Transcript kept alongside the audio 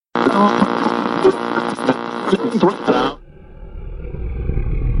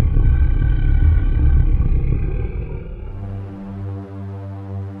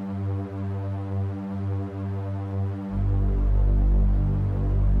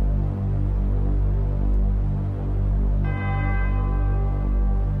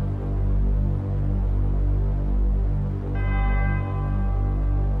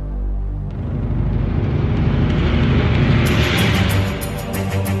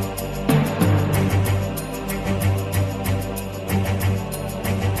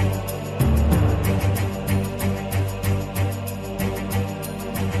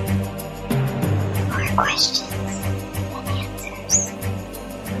Questions and answers.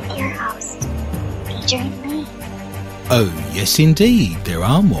 Your host, featuring me. Oh, yes indeed, there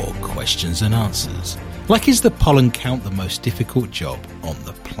are more questions and answers. Like, is the pollen count the most difficult job on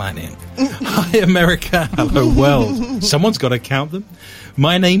the planet? Hi America, hello world. Someone's got to count them.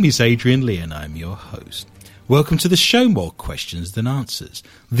 My name is Adrian Lee and I'm your host. Welcome to the show More Questions Than Answers,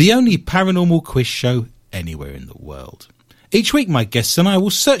 the only paranormal quiz show anywhere in the world. Each week my guests and I will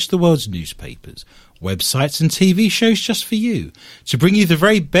search the world's newspapers, websites and TV shows just for you, to bring you the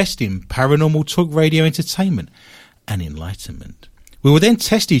very best in paranormal talk radio entertainment and enlightenment. We will then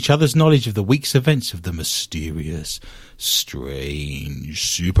test each other's knowledge of the week's events of the mysterious, strange,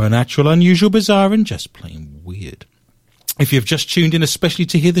 supernatural, unusual, bizarre and just plain weird. If you have just tuned in especially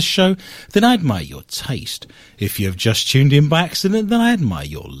to hear the show, then I admire your taste. If you have just tuned in by accident, then I admire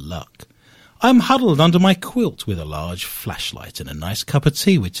your luck. I'm huddled under my quilt with a large flashlight and a nice cup of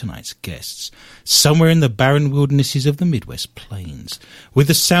tea with tonight's guests, somewhere in the barren wildernesses of the Midwest Plains, with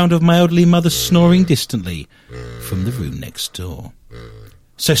the sound of my elderly mother snoring distantly from the room next door.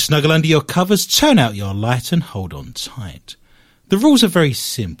 So snuggle under your covers, turn out your light and hold on tight. The rules are very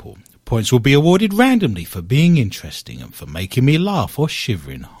simple. Points will be awarded randomly for being interesting and for making me laugh or shiver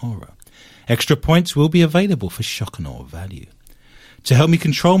in horror. Extra points will be available for shock and awe value. To help me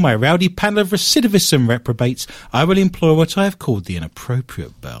control my rowdy panel of recidivists and reprobates, I will employ what I have called the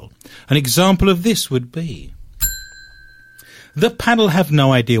inappropriate bell. An example of this would be: the panel have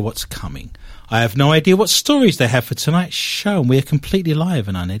no idea what's coming. I have no idea what stories they have for tonight's show, and we are completely live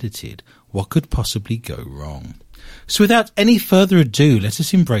and unedited. What could possibly go wrong? So without any further ado, let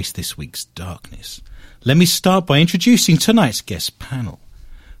us embrace this week's darkness. Let me start by introducing tonight's guest panel.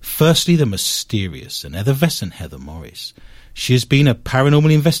 Firstly, the mysterious and effervescent Heather Morris. She has been a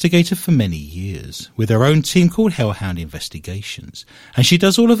paranormal investigator for many years, with her own team called Hellhound Investigations, and she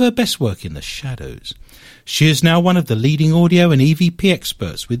does all of her best work in the shadows. She is now one of the leading audio and EVP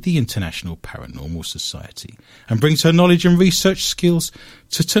experts with the International Paranormal Society, and brings her knowledge and research skills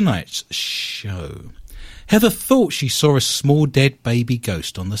to tonight's show. Heather thought she saw a small dead baby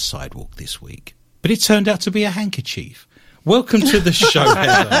ghost on the sidewalk this week, but it turned out to be a handkerchief. Welcome to the show,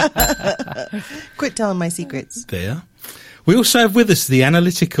 Heather. Quit telling my secrets. There. We also have with us the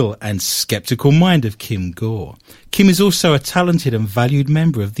analytical and sceptical mind of Kim Gore. Kim is also a talented and valued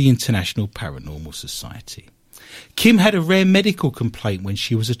member of the International Paranormal Society. Kim had a rare medical complaint when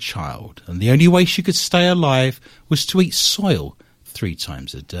she was a child, and the only way she could stay alive was to eat soil 3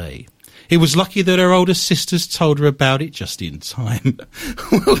 times a day. It was lucky that her older sisters told her about it just in time.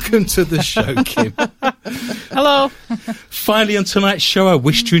 Welcome to the show, Kim. Hello. Finally, on tonight's show, I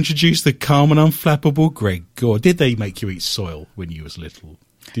wish to introduce the calm and unflappable Greg Gore. Did they make you eat soil when you was little?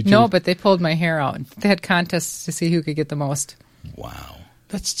 Did you? No, but they pulled my hair out. They had contests to see who could get the most. Wow.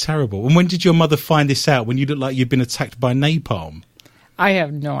 That's terrible. And when did your mother find this out, when you looked like you'd been attacked by napalm? I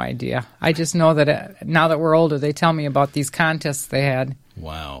have no idea. I just know that now that we're older, they tell me about these contests they had.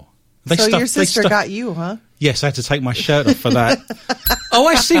 Wow. Your sister got you, huh? Yes, I had to take my shirt off for that. Oh,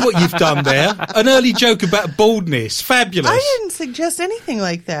 I see what you've done there. An early joke about baldness. Fabulous. I didn't suggest anything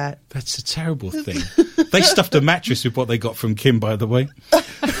like that. That's a terrible thing. They stuffed a mattress with what they got from Kim, by the way.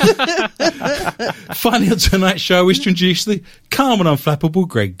 Finally, on tonight's show, I wish to introduce the calm and unflappable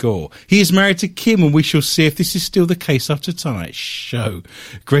Greg Gore. He is married to Kim, and we shall see if this is still the case after tonight's show.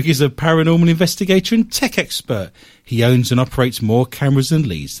 Greg is a paranormal investigator and tech expert. He owns and operates more cameras and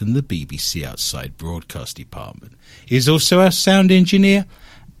leads than the BBC outside broadcast department. He is also our sound engineer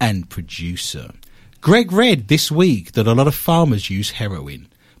and producer. Greg read this week that a lot of farmers use heroin,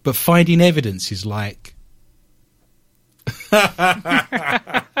 but finding evidence is like...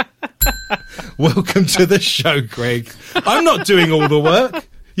 Welcome to the show, Greg. I'm not doing all the work.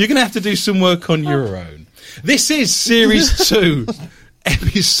 You're going to have to do some work on your own. This is Series 2,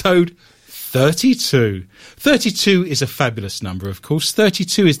 Episode 32. 32 is a fabulous number, of course.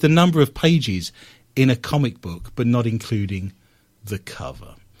 32 is the number of pages in a comic book, but not including the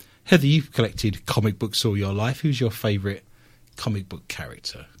cover. Heather, you've collected comic books all your life. Who's your favourite comic book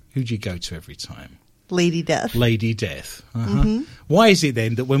character? Who do you go to every time? Lady Death. Lady Death. Why is it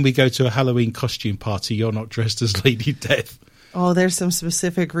then that when we go to a Halloween costume party, you're not dressed as Lady Death? Oh, there's some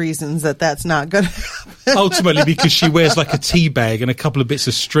specific reasons that's not going to happen. Ultimately, because she wears like a tea bag and a couple of bits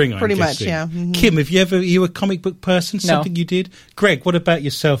of string, Pretty I'm much, guessing. yeah. Mm-hmm. Kim, are you a comic book person? No. Something you did? Greg, what about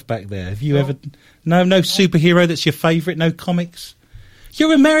yourself back there? Have you ever... No superhero that's your favourite? No comics?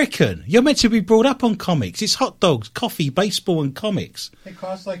 You're American. You're meant to be brought up on comics. It's hot dogs, coffee, baseball and comics. It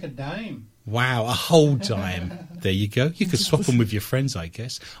costs like a dime. Wow, a whole dime. There you go. You could swap them with your friends, I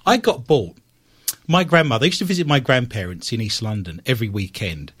guess. I got bought. My grandmother, I used to visit my grandparents in East London every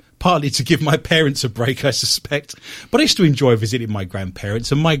weekend, partly to give my parents a break, I suspect. But I used to enjoy visiting my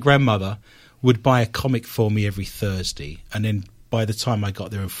grandparents, and my grandmother would buy a comic for me every Thursday, and then by the time I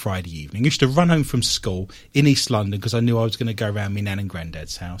got there on Friday evening, I used to run home from school in East London because I knew I was going to go around my nan and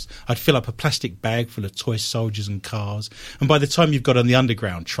granddad's house. I'd fill up a plastic bag full of toy soldiers and cars, and by the time you've got on the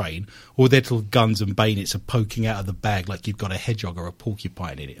underground train, all their little guns and bayonets are poking out of the bag like you've got a hedgehog or a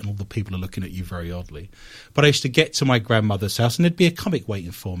porcupine in it, and all the people are looking at you very oddly. But I used to get to my grandmother's house and there'd be a comic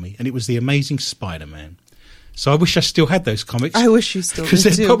waiting for me, and it was The Amazing Spider-Man. So I wish I still had those comics. I wish you still did, because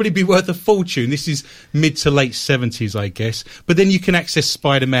they'd too. probably be worth a fortune. This is mid to late 70s, I guess. But then you can access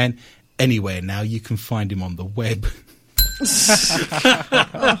Spider-Man anywhere now. You can find him on the web.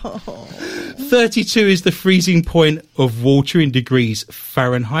 32 is the freezing point of water in degrees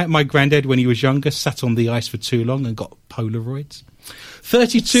Fahrenheit. My granddad, when he was younger, sat on the ice for too long and got Polaroids.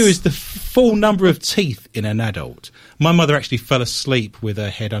 32 is the full number of teeth in an adult. My mother actually fell asleep with her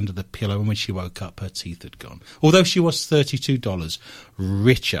head under the pillow, and when she woke up, her teeth had gone. Although she was $32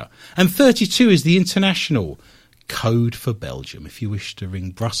 richer. And 32 is the international code for Belgium. If you wish to ring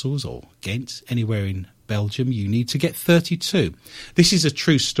Brussels or Ghent, anywhere in Belgium, you need to get 32. This is a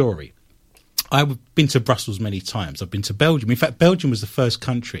true story. I've been to Brussels many times. I've been to Belgium. In fact, Belgium was the first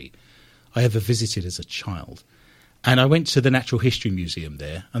country I ever visited as a child. And I went to the Natural History Museum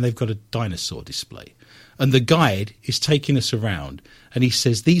there, and they've got a dinosaur display. And the guide is taking us around, and he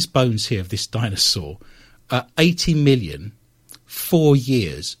says, these bones here of this dinosaur are 80 million, 4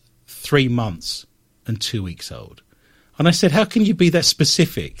 years, 3 months, and 2 weeks old. And I said, how can you be that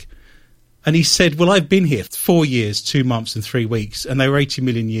specific? And he said, well, I've been here 4 years, 2 months, and 3 weeks, and they were 80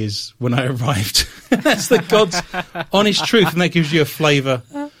 million years when I arrived. That's the God's honest truth, and that gives you a flavour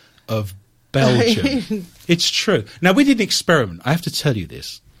of Belgium. It's true. Now, we did an experiment. I have to tell you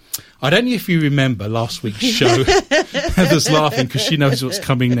this. I don't know if you remember last week's show. Heather's laughing because she knows what's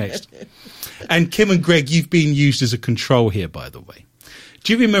coming next. And Kim and Greg, you've been used as a control here, by the way.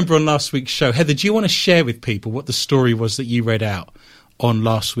 Do you remember on last week's show? Heather, do you want to share with people what the story was that you read out on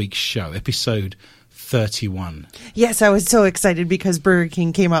last week's show, episode 31? Yes, I was so excited because Burger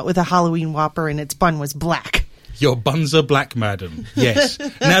King came out with a Halloween Whopper and its bun was black. Your buns are black, madam. Yes.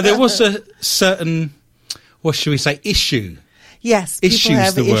 Now, there was a certain, what should we say, issue. Yes, people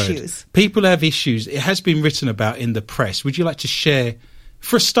have issues. People have issues. It has been written about in the press. Would you like to share,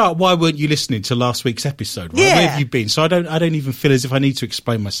 for a start, why weren't you listening to last week's episode? Right? Yeah. Where have you been? So I don't even feel as if I need to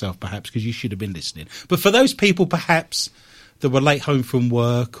explain myself, perhaps, because you should have been listening. But for those people, perhaps, that were late home from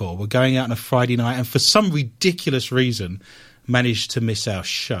work or were going out on a Friday night and for some ridiculous reason managed to miss our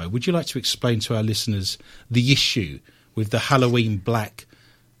show, would you like to explain to our listeners the issue with the Halloween Black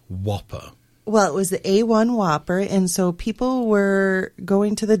Whopper? Well, it was the A1 Whopper, and so people were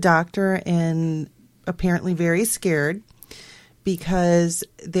going to the doctor and apparently very scared because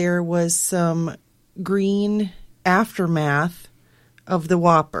there was some green aftermath of the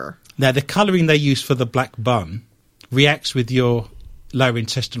Whopper. Now, the colouring they use for the black bun reacts with your lower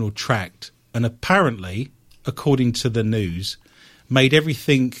intestinal tract and apparently, according to the news, made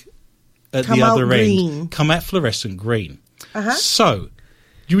everything at the other end come out fluorescent green. So,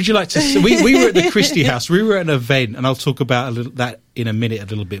 would you like to see, we were at the Christie House, we were at an event, and I'll talk about that in a minute a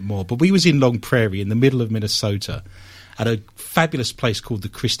little bit more, but we was in Long Prairie in the middle of Minnesota at a fabulous place called the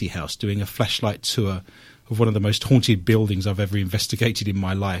Christie House doing a flashlight tour of one of the most haunted buildings I've ever investigated in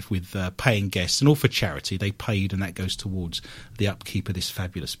my life with paying guests, and all for charity. They paid, and that goes towards the upkeep of this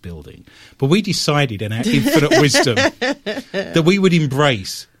fabulous building. But we decided, in our infinite wisdom, that we would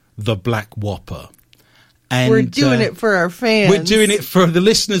embrace the Black Whopper. And we're doing it for our fans. We're doing it for the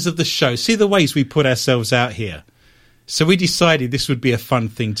listeners of the show. See the ways we put ourselves out here. So we decided this would be a fun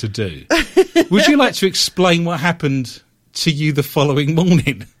thing to do. Would you like to explain what happened to you the following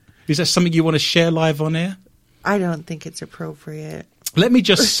morning? Is that something you want to share live on air? I don't think it's appropriate. Let me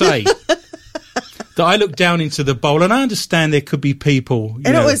just say that I looked down into the bowl, and I understand there could be people...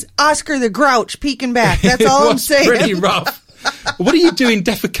 And it was Oscar the Grouch peeking back. That's all I'm saying. It was pretty rough. What are you doing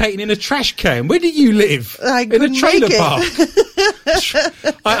defecating in a trash can? Where do you live? I in a couldn't trailer make park.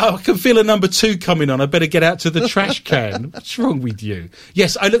 I can feel a number 2 coming on. I better get out to the trash can. What's wrong with you?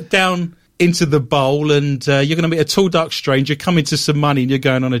 Yes, I looked down into the bowl, and you're going to meet a tall, dark stranger, come into some money, and you're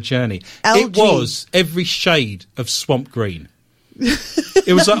going on a journey. LG. It was every shade of swamp green.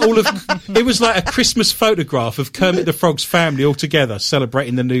 It was like it was like a Christmas photograph of Kermit the Frog's family all together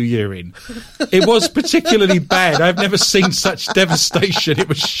celebrating the new year in. It was particularly bad. I've never seen such devastation. It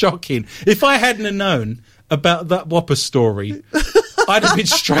was shocking. If I hadn't have known about that Whopper story, I'd have been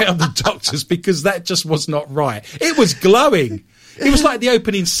straight on the doctors, because that just was not right. It was glowing. It was like the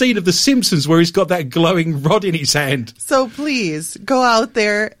opening scene of The Simpsons, where he's got that glowing rod in his hand. So please go out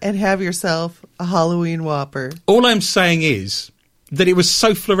there and have yourself a Halloween Whopper. All I'm saying is that it was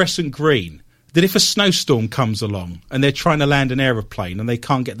so fluorescent green that if a snowstorm comes along and they're trying to land an aeroplane and they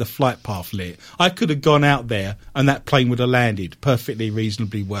can't get the flight path lit, I could have gone out there and that plane would have landed perfectly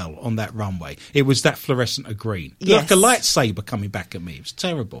reasonably well on that runway. It was that fluorescent of green. Yes. Like a lightsaber coming back at me. It was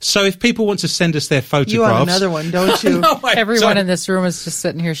terrible. So if people want to send us their photographs... You want another one, don't you? No, Everyone in this room is just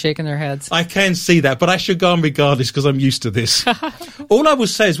sitting here shaking their heads. I can see that, but I should go on regardless because I'm used to this. All I will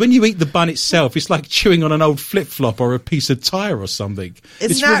say is when you eat the bun itself, it's like chewing on an old flip-flop or a piece of tyre or something.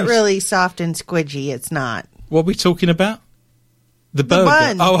 It's not really soft and squidgy. It's not. What are we talking about? The burger.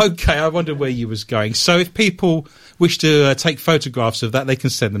 Bun. Oh, okay. I wondered where you was going. So if people wish to take photographs of that, they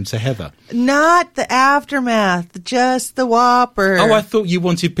can send them to Heather. Not the aftermath, just the Whopper. Oh, I thought you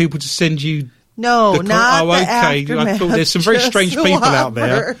wanted people to send you... No, not the okay. aftermath. I thought there's some very just strange the people out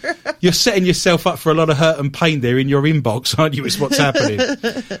there. Whopper. You're setting yourself up for a lot of hurt and pain there in your inbox, aren't you? Is what's happening.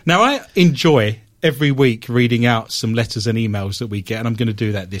 Now, I enjoy every week reading out some letters and emails that we get, and I'm going to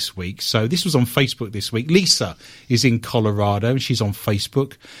do that this week. So this was on Facebook this week. Lisa is in Colorado, and she's on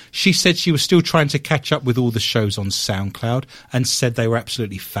Facebook. She said she was still trying to catch up with all the shows on SoundCloud and said they were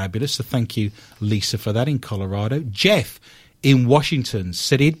absolutely fabulous. So thank you, Lisa, for that in Colorado. Jeff in Washington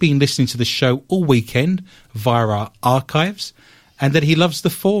said he'd been listening to the show all weekend via our archives and that he loves the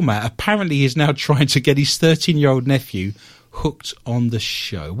format. Apparently he's now trying to get his 13-year-old nephew hooked on the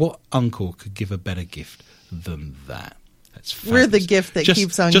show. What uncle could give a better gift than that? That's fabulous. We're the gift that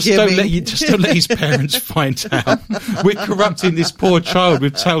keeps on giving. Don't let his parents find out. We're corrupting this poor child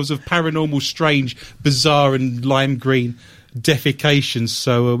with tales of paranormal, strange, bizarre and lime green defecations,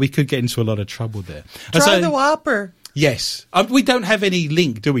 so we could get into a lot of trouble there. Try the Whopper. Yes. We don't have any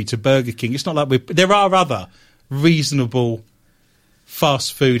link, do we, to Burger King? It's not like there are other reasonable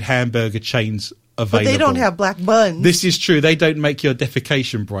fast food hamburger chains available. But they don't have black buns. This is true. They don't make your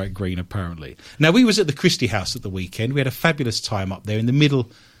defecation bright green, apparently. Now, we was at the Christie House at the weekend. We had a fabulous time up there in the middle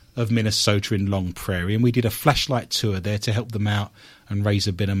of Minnesota in Long Prairie, and we did a flashlight tour there to help them out and raise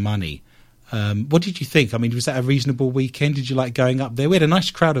a bit of money. What did you think? I mean, was that a reasonable weekend? Did you like going up there? We had a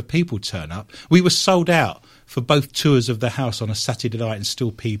nice crowd of people turn up. We were sold out for both tours of the house on a Saturday night, and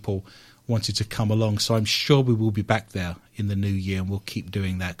still people wanted to come along. So I'm sure we will be back there in the new year, and we'll keep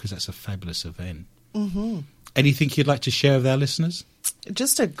doing that because that's a fabulous event. Mm-hmm. Anything you'd like to share with our listeners?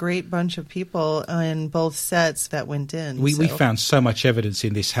 Just a great bunch of people in both sets that went in. We found so much evidence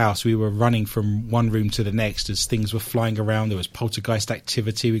in this house. We were running from one room to the next as things were flying around. There was poltergeist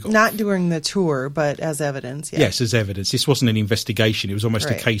activity. Not during the tour, but as evidence. Yeah. Yes, as evidence. This wasn't an investigation. It was almost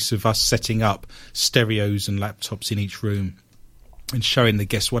a case of us setting up stereos and laptops in each room and showing the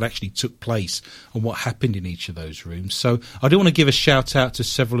guests what actually took place and what happened in each of those rooms. So I do want to give a shout out to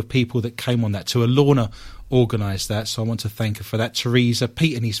several of people that came on that tour. Lorna organised that, so I want to thank her for that. Teresa,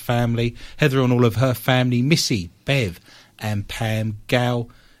 Pete and his family, Heather and all of her family, Missy, Bev and Pam, Gal,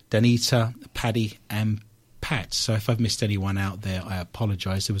 Danita, Paddy and Pat. So if I've missed anyone out there, I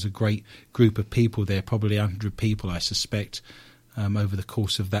apologise. There was a great group of people there, probably 100 people I suspect, over the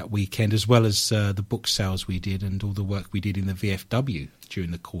course of that weekend, as well as the book sales we did and all the work we did in the VFW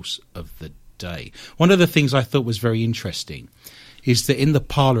during the course of the day. One of the things I thought was very interesting is that in the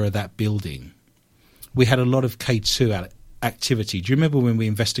parlour of that building, we had a lot of K2 activity. Do you remember when we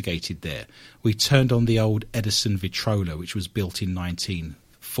investigated there? We turned on the old Edison Vitrola, which was built in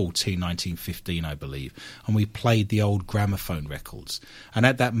 1915, I believe, and we played the old gramophone records. And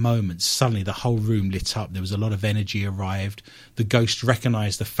at that moment, suddenly the whole room lit up. There was a lot of energy arrived. The ghost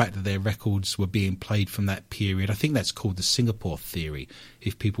recognised the fact that their records were being played from that period. I think that's called the Singapore theory,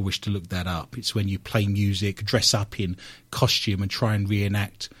 if people wish to look that up. It's when you play music, dress up in costume and try and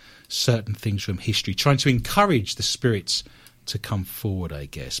reenact certain things from history, trying to encourage the spirits to come forward, I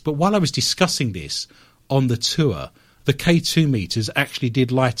guess. But while I was discussing this on the tour, the K2 meters actually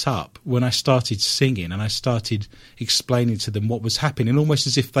did light up when I started singing and I started explaining to them what was happening, almost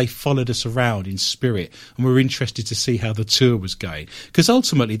as if they followed us around in spirit and were interested to see how the tour was going. Because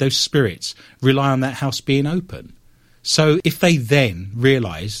ultimately those spirits rely on that house being open. So if they then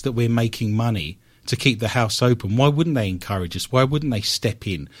realise that we're making money to keep the house open, why wouldn't they encourage us? Why wouldn't they step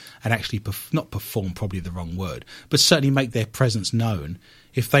in and actually not perform, probably the wrong word, but certainly make their presence known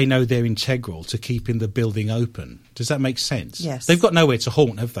if they know they're integral to keeping the building open? Does that make sense? Yes. They've got nowhere to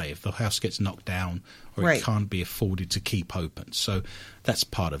haunt, have they, if the house gets knocked down or Right. it can't be afforded to keep open? So that's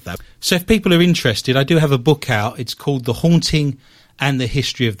part of that. So if people are interested, I do have a book out. It's called The Haunting and the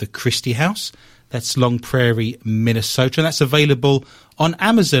History of the Christie House. That's Long Prairie, Minnesota, and that's available on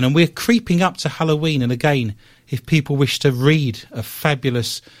Amazon. And we're creeping up to Halloween. And again, if people wish to read a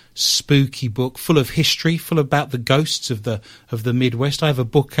fabulous, spooky book full of history, full about the ghosts of the Midwest, I have a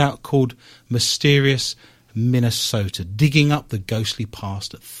book out called Mysterious Minnesota, digging up the ghostly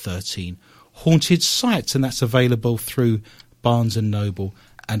past at 13 haunted sites. And that's available through Barnes & Noble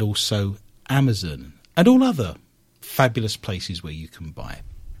and also Amazon and all other fabulous places where you can buy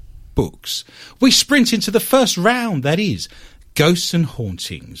books. We sprint into the first round, that is Ghosts and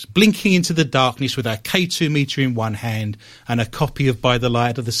Hauntings, blinking into the darkness with our K2 meter in one hand and a copy of By the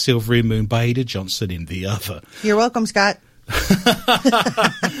Light of the Silvery Moon by Ada Johnson in the other. You're welcome, Scott.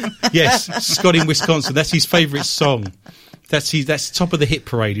 Yes, Scott in Wisconsin, that's his favourite song. That's top of the hit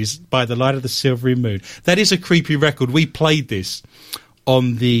parade, is By the Light of the Silvery Moon. That is a creepy record. We played this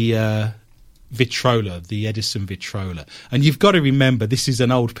on the Vitrola, the Edison Vitrola. And you've got to remember, this is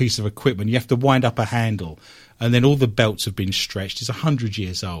an old piece of equipment. You have to wind up a handle, and then all the belts have been stretched. It's 100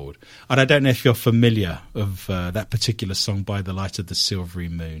 years old. And I don't know if you're familiar of that particular song, By the Light of the Silvery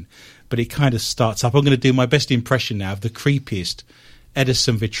Moon, but it kind of starts up. I'm going to do my best impression now of the creepiest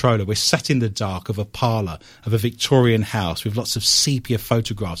Edison Vitrola. We're sat in the dark of a parlour of a Victorian house with lots of sepia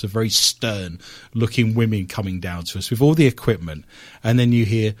photographs of very stern-looking women coming down to us with all the equipment. And then you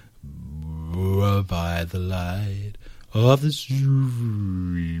hear, by the light of the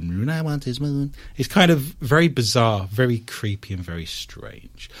silvery moon, I want his moon. It's kind of very bizarre, very creepy and very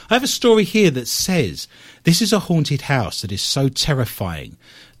strange. I have a story here that says this is a haunted house that is so terrifying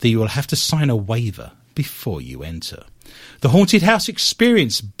that you will have to sign a waiver before you enter. The haunted house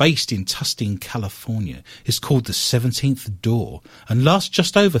experience, based in Tustin, California, is called The 17th Door and lasts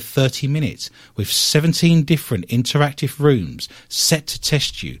just over 30 minutes with 17 different interactive rooms set to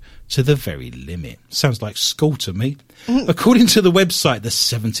test you to the very limit. Sounds like school to me. According to the website, The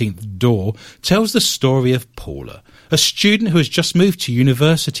 17th Door tells the story of Paula, a student who has just moved to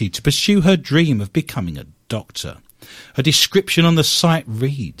university to pursue her dream of becoming a doctor. A description on the site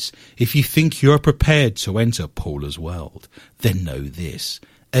reads, if you think you're prepared to enter Paula's world, then know this.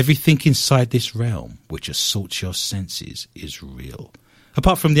 Everything inside this realm which assaults your senses is real.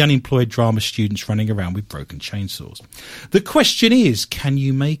 Apart from the unemployed drama students running around with broken chainsaws. The question is, can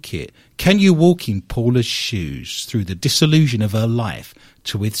you make it? Can you walk in Paula's shoes through the disillusion of her life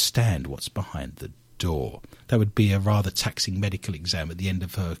to withstand what's behind the door? That would be a rather taxing medical exam at the end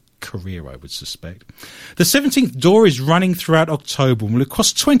of her career, I would suspect. The 17th Door is running throughout October and will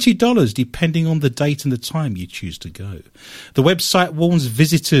cost $20 depending on the date and the time you choose to go. The website warns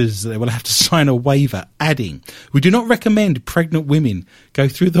visitors that they will have to sign a waiver, adding, we do not recommend pregnant women go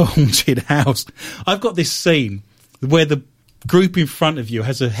through the haunted house. I've got this scene where the group in front of you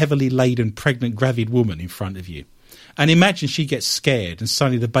has a heavily laden pregnant gravid woman in front of you. And imagine she gets scared and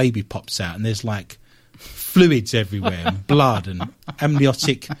suddenly the baby pops out and there's like fluids everywhere and blood and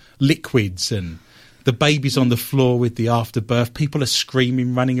amniotic liquids and the baby's on the floor with the afterbirth. People are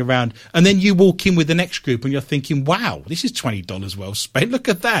screaming, running around. And then you walk in with the next group and you're thinking, wow, this is $20 well spent. Look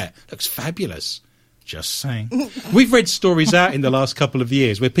at that. Looks fabulous. Just saying. We've read stories out in the last couple of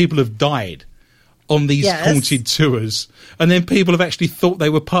years where people have died on these haunted tours, and then people have actually thought they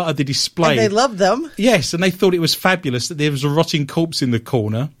were part of the display. And they loved them. Yes, and they thought it was fabulous that there was a rotting corpse in the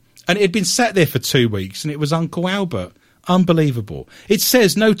corner, and it had been sat there for 2 weeks, and it was Uncle Albert. Unbelievable. It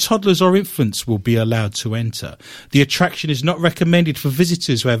says no toddlers or infants will be allowed to enter. The attraction is not recommended for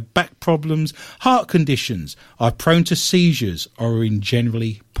visitors who have back problems, heart conditions, are prone to seizures, or are in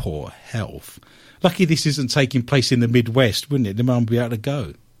generally poor health. Lucky this isn't taking place in the Midwest, wouldn't it? The mum would be able to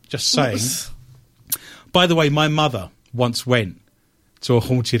go. Just saying. By the way, my mother once went to a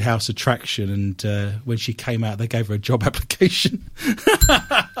haunted house attraction, and when she came out, they gave her a job application.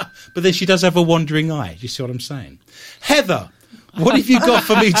 But then she does have a wandering eye. Do you see what I'm saying? Heather, what have you got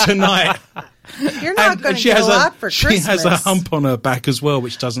for me tonight? You're not going to get a lot for Christmas. She has a hump on her back as well,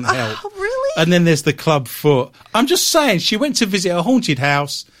 which doesn't help. Oh, really? And then there's the club foot. I'm just saying, she went to visit a haunted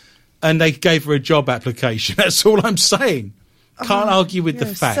house, and they gave her a job application. That's all I'm saying. Can't argue with the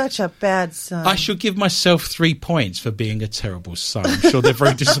You're fact. such a bad son. I shall give myself 3 points for being a terrible son. I'm sure they're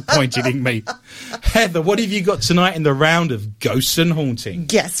very disappointed in me. Heather, what have you got tonight in the round of ghosts and haunting?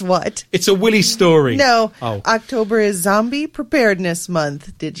 Guess what? It's a Willy story. No. Oh. October is Zombie Preparedness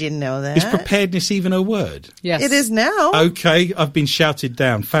Month. Did you know that? Is preparedness even a word? Yes. It is now. Okay, I've been shouted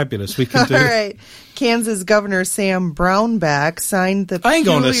down. Fabulous. We can do All it. right. Kansas Governor Sam Brownback signed the Hang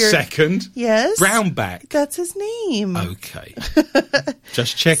on a peculiar- second. Yes. Brownback. That's his name. Okay.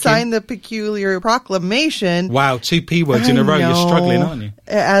 Just checking. Signed the peculiar proclamation. Wow, 2 P words in a row. You're struggling, aren't you?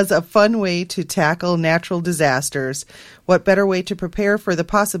 As a fun way to tackle natural disasters. What better way to prepare for the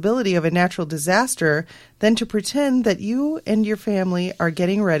possibility of a natural disaster than to pretend that you and your family are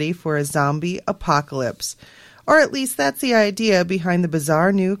getting ready for a zombie apocalypse? Or at least that's the idea behind the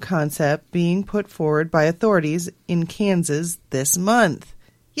bizarre new concept being put forward by authorities in Kansas this month.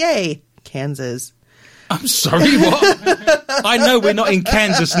 Yay, Kansas. I'm sorry, what? I know we're not in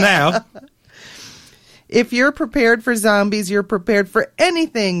Kansas now. If you're prepared for zombies, you're prepared for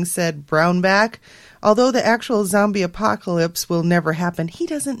anything, said Brownback. Although the actual zombie apocalypse will never happen, he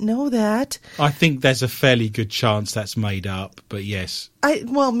doesn't know that. I think there's a fairly good chance that's made up, but yes.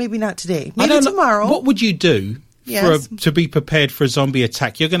 Well, maybe not today. I Maybe don't know. tomorrow. What would you do Yes. to be prepared for a zombie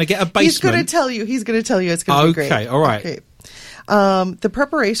attack? You're going to get a basement. He's going to tell you. He's going to tell you it's going to be great. Okay, all right. Okay. The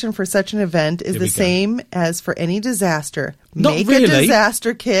preparation for such an event is Here we the go. same as for any disaster. Not Make really. a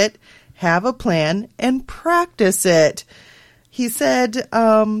disaster kit, have a plan, and practice it. He said,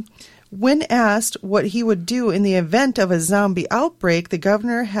 when asked what he would do in the event of a zombie outbreak, the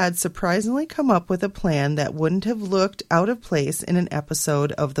governor had surprisingly come up with a plan that wouldn't have looked out of place in an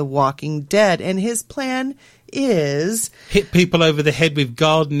episode of The Walking Dead. And his plan is... Hit people over the head with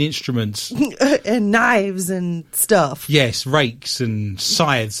garden instruments. and knives and stuff. Yes, rakes and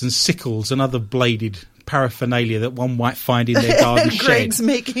scythes and sickles and other bladed paraphernalia that one might find in their garden And shed. Greg's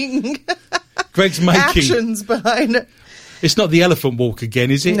making actions behind it. It's not the elephant walk again,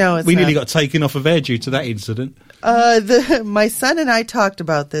 is it? No, it's We nearly not. got taken off of air due to that incident. My son and I talked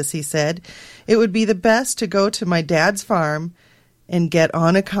about this, he said. It would be the best to go to my dad's farm and get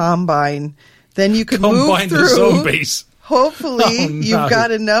on a combine. Then you could Combine move the through. zombies. Hopefully Oh, no. you've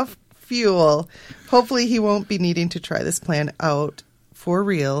got enough fuel. Hopefully he won't be needing to try this plan out for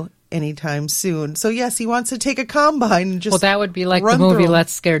real anytime soon. So yes, he wants to take a combine and just Well, that would be like the run movie through 'em.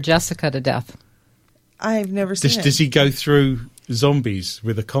 Let's Scare Jessica to Death. I've never seen it. Does he go through zombies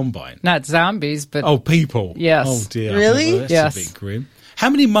with a combine? Not zombies, but Oh, people. Yes. Oh, dear. Really? Well, that's Yes. a bit grim. How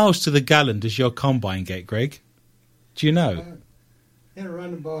many miles to the gallon does your combine get, Greg? Do you know? It'll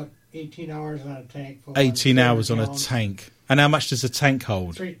run about 18 hours on a tank. Full 18 of hours on a gallons. tank. And how much does a tank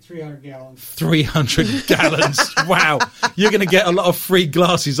hold? 300 gallons. 300 gallons. Wow. You're going to get a lot of free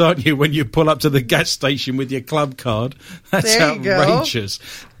glasses, aren't you, when you pull up to the gas station with your club card? That's There you go. outrageous.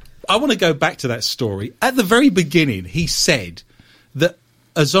 I want to go back to that story. At the very beginning, he said that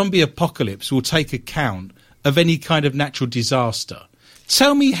a zombie apocalypse will take account of any kind of natural disaster.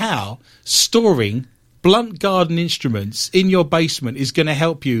 Tell me how storing blunt garden instruments in your basement is going to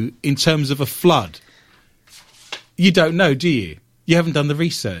help you in terms of a flood. You don't know, do you? You haven't done the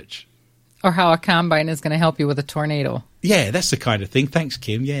research. or how a combine is going to help you with a tornado. Yeah, that's the kind of thing. Thanks,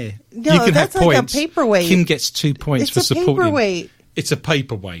 Kim. Yeah. No, you can that's have like a points. paperweight. Kim gets 2 points It's for a supporting. paperweight. It's a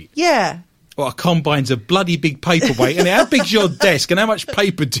paperweight. Yeah. Well, a combine's a bloody big paperweight. And how big's your desk and how much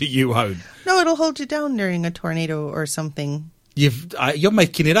paper do you own? No, it'll hold you down during a tornado or something. You're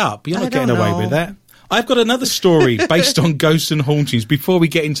making it up. You're I not getting don't away know. with that. I've got another story based on ghosts and hauntings before we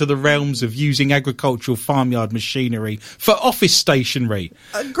get into the realms of using agricultural farmyard machinery for office stationery.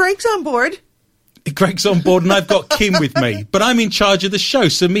 Greg's on board. Greg's on board and I've got Kim with me, but I'm in charge of the show,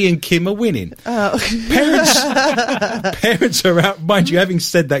 so me and Kim are winning. Parents are out. Mind you, having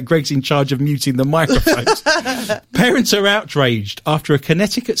said that, Greg's in charge of muting the microphones. Parents are outraged after a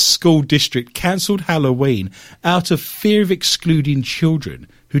Connecticut school district cancelled Halloween out of fear of excluding children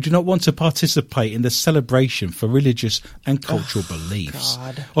who do not want to participate in the celebration for religious and cultural beliefs.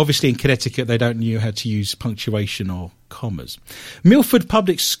 God. Obviously, in Connecticut, they don't know how to use punctuation or commas. Milford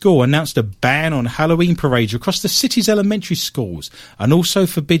Public School announced a ban on Halloween parades across the city's elementary schools and also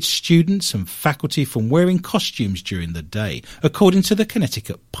forbids students and faculty from wearing costumes during the day, according to the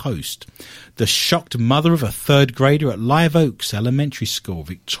Connecticut Post. The shocked mother of a third grader at Live Oaks Elementary School,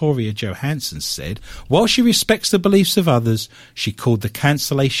 Victoria Johansson, said, while she respects the beliefs of others, she called the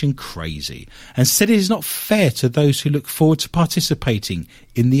cancellation crazy and said it is not fair to those who look forward to participating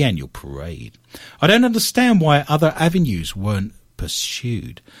in the annual parade. I don't understand why other avenues weren't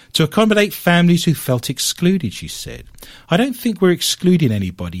pursued. To accommodate families who felt excluded, she said. I don't think we're excluding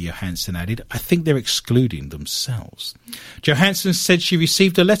anybody, Johansson added. I think they're excluding themselves. Johansson said she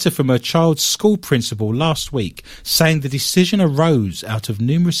received a letter from her child's school principal last week saying the decision arose out of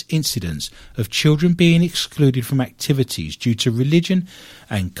numerous incidents of children being excluded from activities due to religion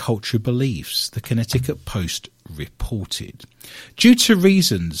and cultural beliefs, the Connecticut Post reported. Due to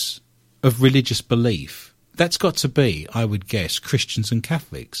reasons of religious belief, that's got to be, I would guess, Christians and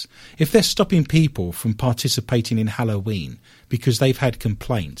Catholics. If they're stopping people from participating in Halloween because they've had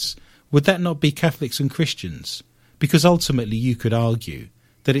complaints, would that not be Catholics and Christians? Because ultimately you could argue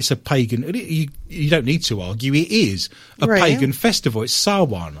that it's a pagan... You don't need to argue. It is a pagan festival. It's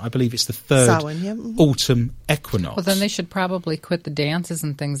Samhain. I believe it's the third autumn equinox. Well, then they should probably quit the dances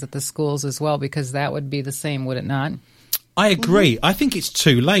and things at the schools as well, because that would be the same, would it not? I agree. I think it's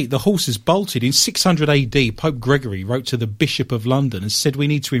too late. The horse has bolted. In 600 AD, Pope Gregory wrote to the Bishop of London and said we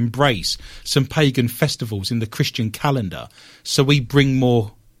need to embrace some pagan festivals in the Christian calendar so we bring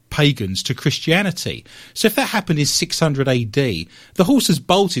more pagans to Christianity. So if that happened in 600 AD, the horse has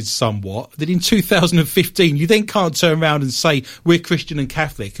bolted somewhat that in 2015 you then can't turn around and say we're Christian and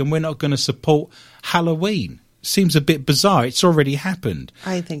Catholic and we're not going to support Halloween. Seems a bit bizarre. It's already happened.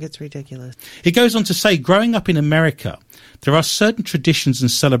 I think it's ridiculous. It goes on to say, growing up in America, there are certain traditions and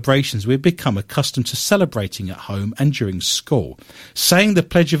celebrations we've become accustomed to celebrating at home and during school. Saying the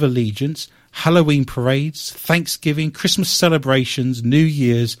Pledge of Allegiance, Halloween parades, Thanksgiving, Christmas celebrations, New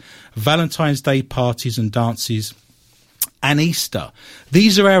Year's, Valentine's Day parties and dances, and Easter.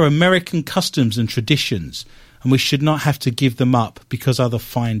 These are our American customs and traditions, and we should not have to give them up because others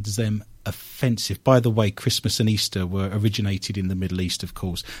find them offensive. By the way, Christmas and Easter were originated in the Middle East, of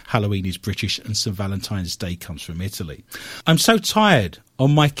course. Halloween is British and St. Valentine's Day comes from Italy. I'm so tired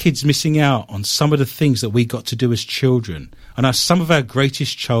of my kids missing out on some of the things that we got to do as children and are some of our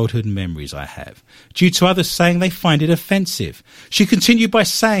greatest childhood memories I have, due to others saying they find it offensive. She continued by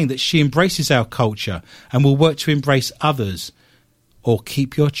saying that she embraces our culture and will work to embrace others or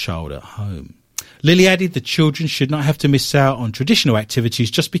keep your child at home. Lily added the children should not have to miss out on traditional activities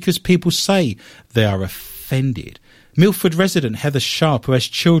just because people say they are offended. Milford resident Heather Sharp, who has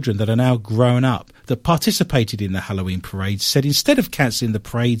children that are now grown up that participated in the Halloween parades, said instead of cancelling the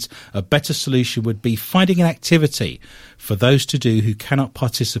parades, a better solution would be finding an activity for those to do who cannot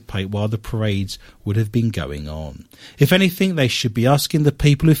participate while the parades would have been going on. If anything, they should be asking the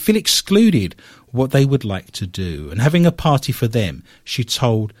people who feel excluded what they would like to do and having a party for them, she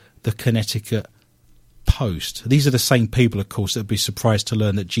told the Connecticut Post. These are the same people, of course, that would be surprised to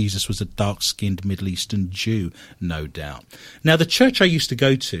learn that Jesus was a dark-skinned Middle Eastern Jew, no doubt. Now, the church I used to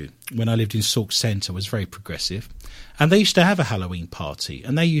go to when I lived in Sauk Centre was very progressive, and they used to have a Halloween party,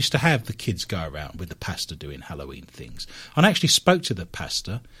 and they used to have the kids go around with the pastor doing Halloween things. And I actually spoke to the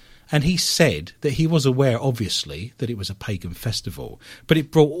pastor, and he said that he was aware, obviously, that it was a pagan festival, but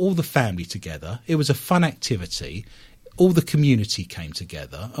it brought all the family together. It was a fun activity. All the community came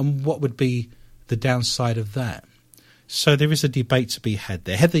together, and what would be the downside of that? So there is a debate to be had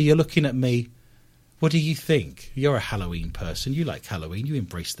there. Heather, you're looking at me. What do you think? You're a Halloween person. You like Halloween. You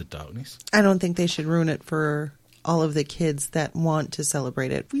embrace the darkness. I don't think they should ruin it for all of the kids that want to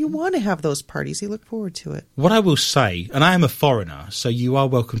celebrate it. You want to have those parties. You look forward to it. What I will say, and I am a foreigner, so you are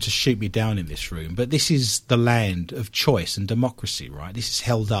welcome to shoot me down in this room, but this is the land of choice and democracy, right? This is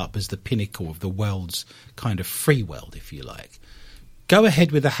held up as the pinnacle of the world's kind of free world, if you like. Go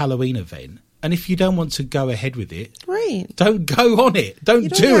ahead with a Halloween event. And if you don't want to go ahead with it, don't go on it.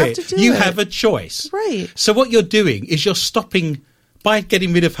 Don't do it. You have a choice. Right. So what you're doing is you're stopping, by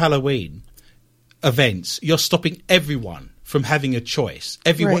getting rid of Halloween events, you're stopping everyone from having a choice.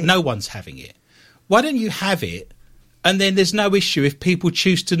 No one's having it. Why don't you have it? And then there's no issue if people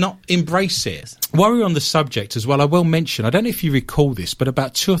choose to not embrace it. While we're on the subject as well, I will mention, I don't know if you recall this, but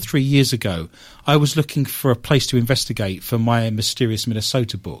about 2 or 3 years ago, I was looking for a place to investigate for my Mysterious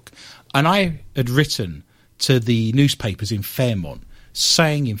Minnesota book. And I had written to the newspapers in Fairmont,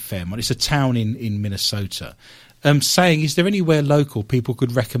 saying in Fairmont, it's a town in Minnesota, saying, is there anywhere local people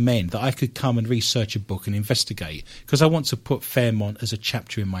could recommend that I could come and research a book and investigate? Because I want to put Fairmont as a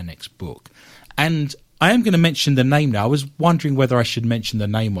chapter in my next book. And I am going to mention the name now. I was wondering whether I should mention the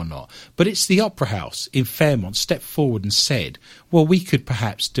name or not. But it's the Opera House in Fairmont stepped forward and said, well, we could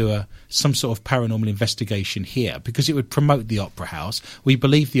perhaps do some sort of paranormal investigation here because it would promote the Opera House. We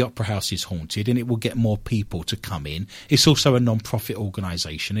believe the Opera House is haunted and it will get more people to come in. It's also a non-profit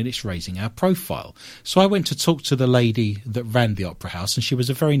organisation and it's raising our profile. So I went to talk to the lady that ran the Opera House and she was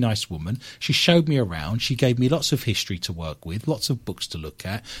a very nice woman. She showed me around. She gave me lots of history to work with, lots of books to look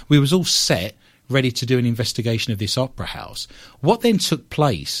at. We was all set, ready to do an investigation of this opera house. What then took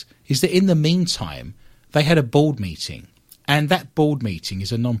place is that in the meantime, they had a board meeting, and that board meeting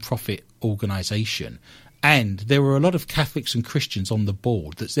is a non-profit organisation. And there were a lot of Catholics and Christians on the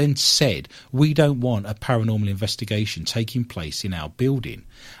board that then said, we don't want a paranormal investigation taking place in our building.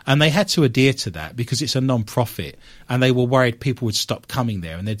 And they had to adhere to that because it's a non-profit, and they were worried people would stop coming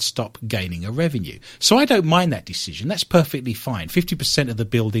there and they'd stop gaining a revenue. So I don't mind that decision. That's perfectly fine. 50% of the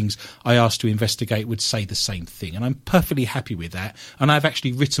buildings I asked to investigate would say the same thing. And I'm perfectly happy with that. And I've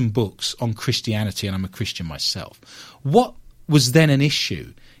actually written books on Christianity, and I'm a Christian myself. What was then an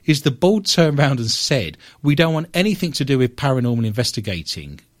issue is the board turned around and said, we don't want anything to do with paranormal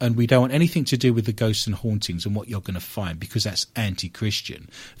investigating, and we don't want anything to do with the ghosts and hauntings and what you're going to find, because that's anti-Christian.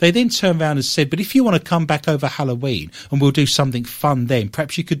 They then turned around and said, but if you want to come back over Halloween and we'll do something fun then,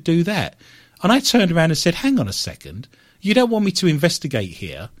 perhaps you could do that. And I turned around and said, hang on a second, you don't want me to investigate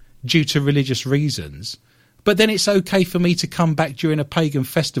here due to religious reasons, but then it's okay for me to come back during a pagan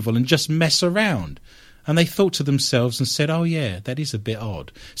festival and just mess around. And they thought to themselves and said, oh, yeah, that is a bit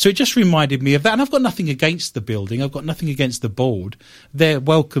odd. So it just reminded me of that. And I've got nothing against the building. I've got nothing against the board. They're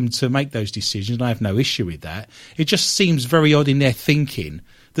welcome to make those decisions, and I have no issue with that. It just seems very odd in their thinking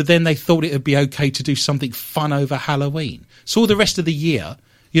that then they thought it would be okay to do something fun over Halloween. So all the rest of the year,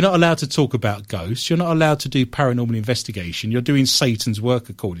 you're not allowed to talk about ghosts. You're not allowed to do paranormal investigation. You're doing Satan's work,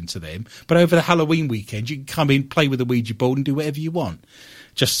 according to them. But over the Halloween weekend, you can come in, play with the Ouija board and do whatever you want.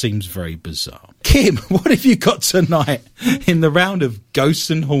 Just seems very bizarre. Kim, what have you got tonight in the round of ghosts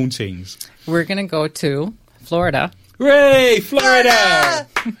and hauntings? We're going to go to Florida. Hooray, Florida!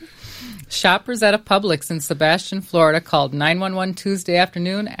 Shoppers at a Publix in Sebastian, Florida called 911 Tuesday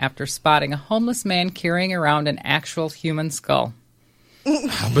afternoon after spotting a homeless man carrying around an actual human skull. He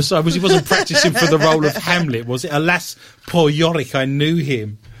wasn't practicing for the role of Hamlet, was it? Alas, poor Yorick, I knew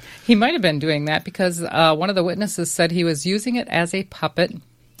him. He might have been doing that because one of the witnesses said he was using it as a puppet.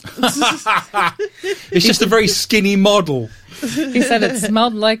 It's just a very skinny model. He said it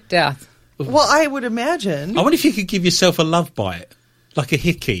smelled like death. Well, I would imagine. I wonder if you could give yourself a love bite, like a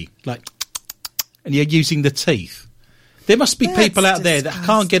hickey, and you're using the teeth. There must be people out there that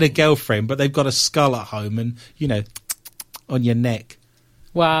can't get a girlfriend, but they've got a skull at home and, on your neck.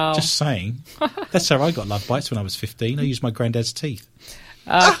 Wow. Just saying. That's how I got love bites when I was 15. I used my granddad's teeth.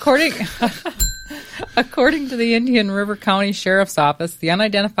 According to the Indian River County Sheriff's Office, the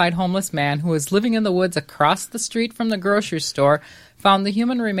unidentified homeless man who was living in the woods across the street from the grocery store found the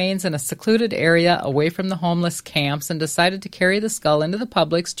human remains in a secluded area away from the homeless camps and decided to carry the skull into the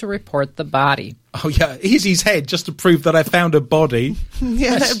Publix to report the body. Oh, yeah. Here's his head just to prove that I found a body.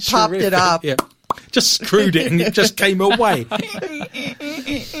 Yeah, That's popped terrific. it up. Yeah. Just screwed it and it just came away.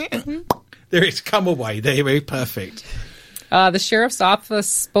 There it's come away. There we go. Perfect. The sheriff's office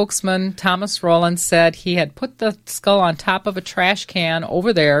spokesman, Thomas Rowland, said he had put the skull on top of a trash can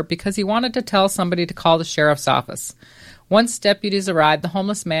over there because he wanted to tell somebody to call the sheriff's office. Once deputies arrived, the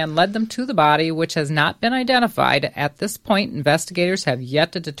homeless man led them to the body, which has not been identified. At this point, investigators have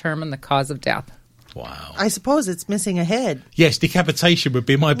yet to determine the cause of death. Wow. I suppose it's missing a head. Yes, decapitation would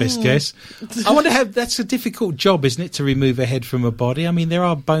be my best guess. I wonder how that's a difficult job, isn't it, to remove a head from a body? I mean, there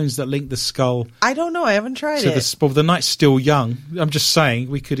are bones that link the skull. I don't know. I haven't tried it. The night's still young. I'm just saying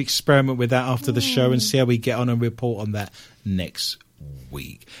we could experiment with that after the show and see how we get on and report on that next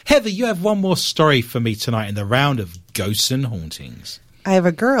week. Heather, you have one more story for me tonight in the round of ghosts and hauntings. I have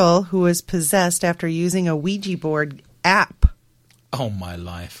a girl who was possessed after using a Ouija board app. Oh, my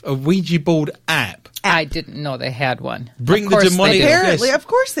life. A Ouija board app. I didn't know they had one. Bring the demonic. Apparently, of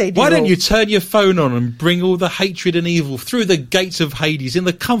course they do. Why don't you turn your phone on and bring all the hatred and evil through the gates of Hades in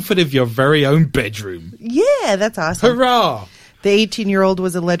the comfort of your very own bedroom? Yeah, that's awesome. Hurrah! The 18-year-old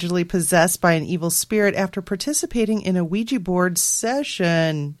was allegedly possessed by an evil spirit after participating in a Ouija board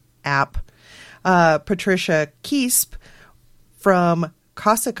session app. Patricia Quispe from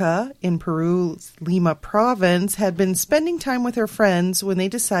Casaca in Peru's Lima province had been spending time with her friends when they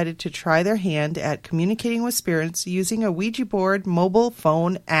decided to try their hand at communicating with spirits using a Ouija board mobile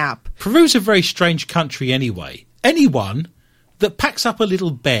phone app. Peru's a very strange country anyway. Anyone that packs up a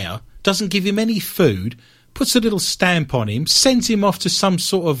little bear, doesn't give him any food, puts a little stamp on him, sends him off to some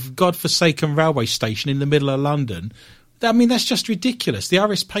sort of godforsaken railway station in the middle of London. I mean, that's just ridiculous. The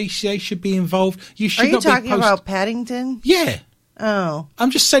RSPCA should be involved. Are you talking about Paddington? Yeah. Oh.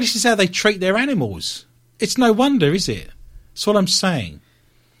 I'm just saying this is how they treat their animals. It's no wonder, is it? That's what I'm saying.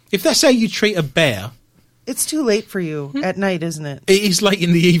 If that's how you treat a bear... It's too late for you at night, isn't it? It is late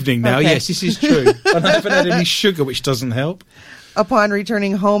in the evening now, Okay. Yes, this is true. And I haven't had any sugar, which doesn't help. Upon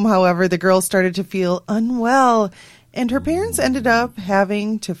returning home, however, the girl started to feel unwell And her parents ended up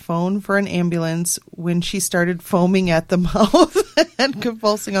having to phone for an ambulance when she started foaming at the mouth and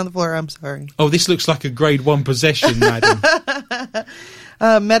convulsing on the floor. I'm sorry. Oh, this looks like a grade 1 possession, madam.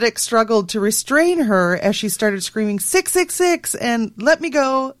 Medics struggled to restrain her as she started screaming, 666, and let me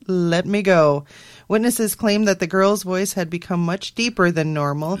go, let me go. Witnesses claimed that the girl's voice had become much deeper than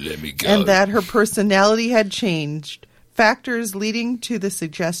normal. Let me go. And that her personality had changed. Factors leading to the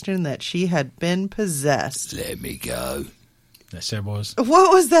suggestion that she had been possessed. Let me go. That's how it was.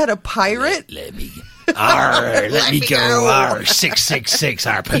 What was that, a pirate? Let me go. Arr, let me go. Arr, 666.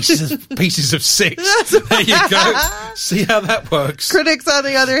 Arr, pieces of 6. There you go. See how that works. Critics, on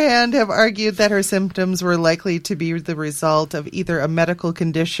the other hand, have argued that her symptoms were likely to be the result of either a medical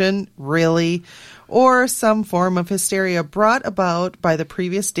condition, really, or some form of hysteria brought about by the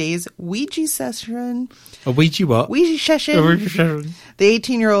previous day's Ouija session. A Ouija what? Ouija session. A Ouija session. The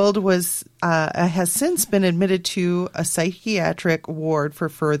 18-year-old has since been admitted to a psychiatric ward for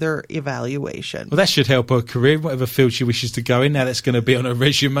further evaluation. Well, that should help her career, whatever field she wishes to go in. Now that's going to be on her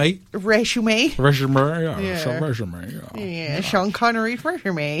resume. Resume? Resume, yeah. Yeah. So resume, yeah. Yeah, Sean Connery's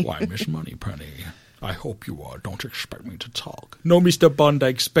resume. Why, Miss Moneypenny? I hope you are. Don't expect me to talk. No, Mr. Bond, I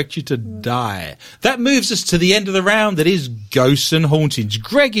expect you to die. That moves us to the end of the round. That is Ghosts and Hauntings.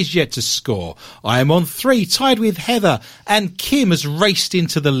 Greg is yet to score. I am on 3, tied with Heather. And Kim has raced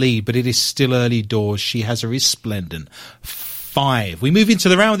into the lead, but it is still early doors. She has a resplendent 5. We move into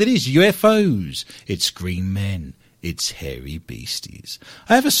the round that is UFOs. It's green men. It's hairy beasties.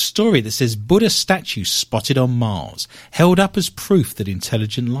 I have a story that says Buddha statue spotted on Mars, held up as proof that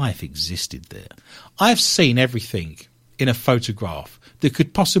intelligent life existed there. I've seen everything in a photograph that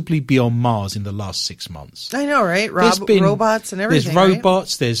could possibly be on Mars in the last 6 months. I know, right? Robots and everything. There's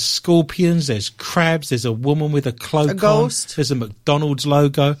robots, there's scorpions, there's crabs, there's a woman with a cloak a ghost. on. There's a McDonald's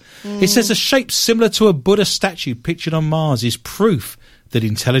logo. It says a shape similar to a Buddha statue pictured on Mars is proof that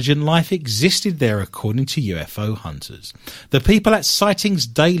intelligent life existed there, according to UFO hunters. The people at Sightings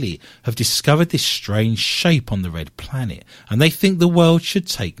Daily have discovered this strange shape on the red planet, and they think the world should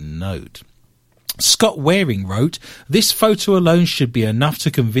take note. Scott Waring wrote, "This photo alone should be enough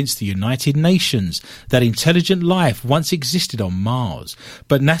to convince the United Nations that intelligent life once existed on Mars.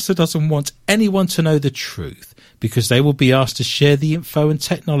 But NASA doesn't want anyone to know the truth, because they will be asked to share the info and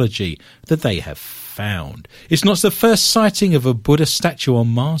technology that they have found. It's not the first sighting of a Buddha statue on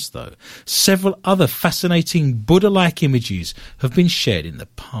Mars, though. Several other fascinating Buddha-like images have been shared in the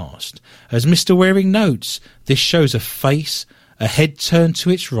past. As Mr. Waring notes, this shows a face, a head turned to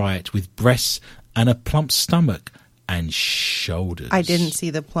its right with breasts and a plump stomach and shoulders." I didn't see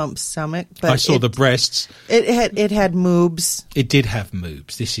the plump stomach, but I saw the breasts. It had moobs. It did have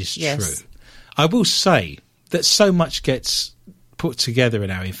moobs. This is Yes. true. I will say that so much gets put together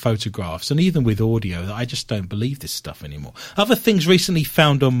now in photographs and even with audio that I just don't believe this stuff anymore. Other things recently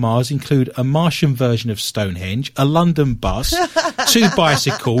found on Mars include a Martian version of Stonehenge, a London bus, 2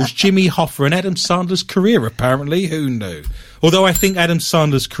 bicycles, Jimmy Hoffa and Adam Sandler's career, apparently. Who knew? Although I think Adam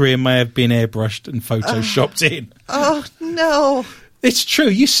Sandler's career may have been airbrushed and photoshopped in. Oh, no. It's true.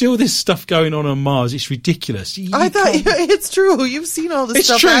 You see all this stuff going on Mars. It's ridiculous. I thought it's true. You've seen all this it's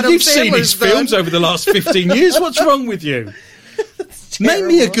stuff. True. Adam You've seen Sandler's these films done. over the last 15 years. What's wrong with you? Name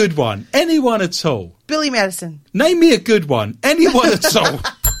me a good one. Anyone at all. Billy Madison. Name me a good one. Anyone at all.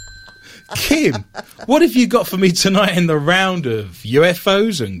 Kim, what have you got for me tonight in the round of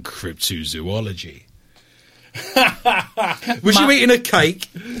UFOs and cryptozoology? Was you eating a cake?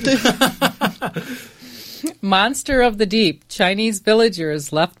 Monster of the Deep. Chinese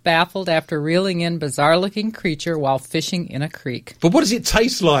villagers left baffled after reeling in bizarre-looking creature while fishing in a creek. But what does it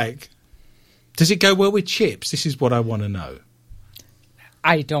taste like? Does it go well with chips? This is what I want to know.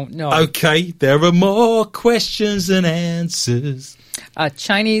 I don't know. Okay, there are more questions than answers. A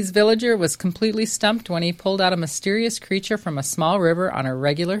Chinese villager was completely stumped when he pulled out a mysterious creature from a small river on a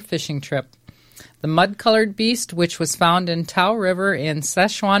regular fishing trip. The mud-colored beast, which was found in Tao River in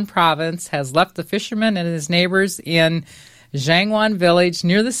Sichuan province, has left the fisherman and his neighbors in Zhangwan village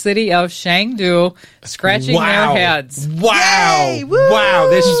near the city of Chengdu scratching their heads. Wow. Yay, woo! Wow.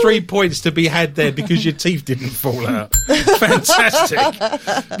 There's 3 points to be had there because your teeth didn't fall out. Fantastic.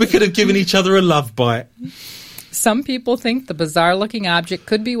 We could have given each other a love bite. Some people think the bizarre-looking object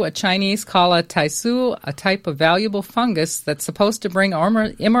could be what Chinese call a taisu, a type of valuable fungus that's supposed to bring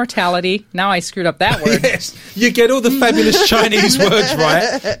immortality. Now I screwed up that word. Yes. You get all the fabulous Chinese words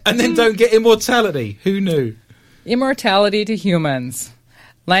right and then don't get immortality. Who knew? Immortality to humans.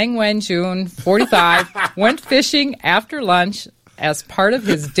 Lang Wenjun, 45, went fishing after lunch as part of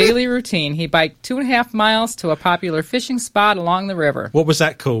his daily routine. He biked 2.5 miles to a popular fishing spot along the river. What was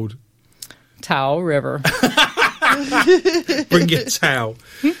that called? Tao River. Bring your towel.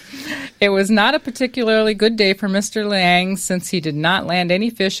 It was not a particularly good day for Mr. Liang since he did not land any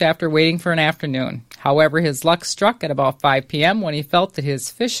fish after waiting for an afternoon. However, his luck struck at about 5 p.m. when he felt that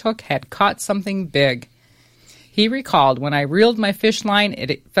his fish hook had caught something big. He recalled, when I reeled my fish line,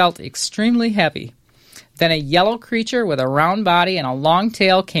 it felt extremely heavy. Then a yellow creature with a round body and a long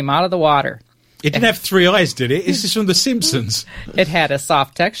tail came out of the water. It didn't have 3 eyes, did it? Is this from The Simpsons? It had a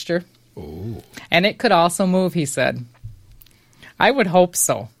soft texture. Ooh. And it could also move, he said. I would hope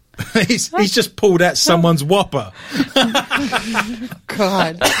so. He's just pulled out someone's whopper.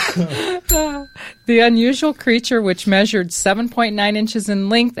 God. The unusual creature, which measured 7.9 inches in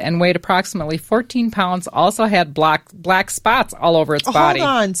length and weighed approximately 14 pounds, also had black spots all over its body. Hold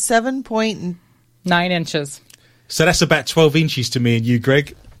on, 7.9 inches. So that's about 12 inches to me and you,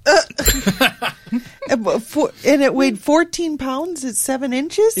 Greg. And it weighed 14 pounds at 7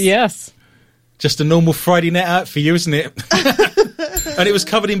 inches? Yes. Just a normal Friday night out for you, isn't it? And it was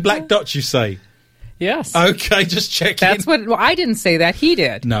covered in black dots, you say? Yes. Okay, just checking. That's what... Well, I didn't say that. He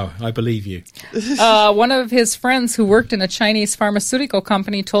did. No, I believe you. One of his friends who worked in a Chinese pharmaceutical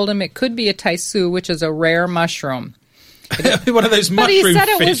company told him it could be a taisu, which is a rare mushroom. One of those But mushroom he said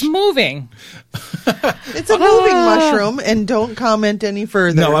fish. it was moving. It's a moving mushroom, and don't comment any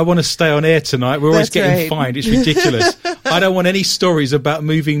further. No, I want to stay on air tonight. We're always That's getting right. fined. It's ridiculous. I don't want any stories about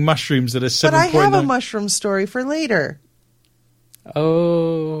moving mushrooms that are 7.9. But I have a mushroom story for later.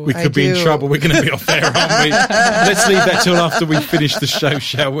 Oh. We I could be in do. trouble. We're going to be off air, aren't we? Let's leave that till after we finish the show,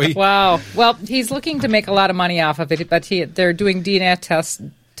 shall we? Wow. Well, he's looking to make a lot of money off of it, but they're doing DNA tests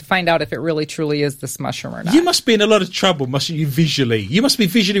to find out if it really truly is this mushroom or not. You must be in a lot of trouble, mustn't you, visually? You must be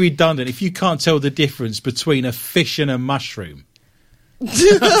visually redundant if you can't tell the difference between a fish and a mushroom. Do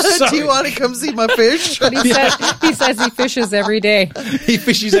you want to come see my fish? But he says he fishes every day. He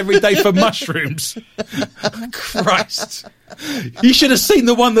fishes every day for mushrooms. Christ. You should have seen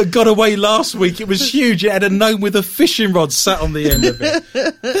the one that got away last week. It was huge. It had a gnome with a fishing rod sat on the end of it.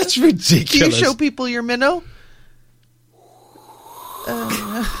 That's ridiculous. Do you show people your minnow?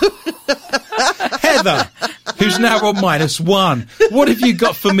 Heather, who's now on -1. What have you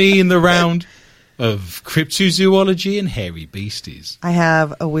got for me in the round of cryptozoology and hairy beasties? I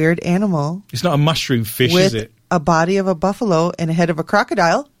have a weird animal It's not a mushroom fish, with is it? a body of a buffalo and a head of a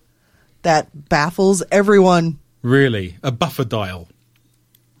crocodile that baffles everyone. Really? A buffadile?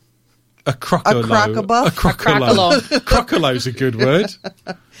 A crocolo? crocobuff? A crocolo. Crocolo's a good word.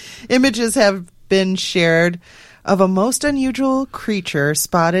 Images have been shared of a most unusual creature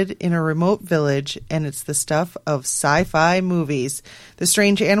spotted in a remote village, and it's the stuff of sci-fi movies. The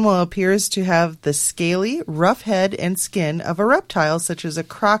strange animal appears to have the scaly, rough head and skin of a reptile, such as a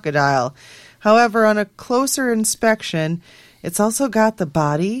crocodile. However, on a closer inspection, it's also got the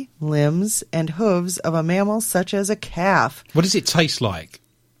body, limbs, and hooves of a mammal, such as a calf. What does it taste like?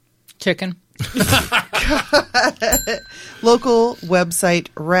 Chicken. Local website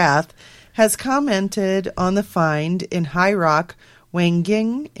Wrath has commented on the find in High Rock,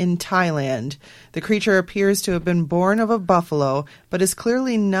 Wanging in Thailand. The creature appears to have been born of a buffalo, but is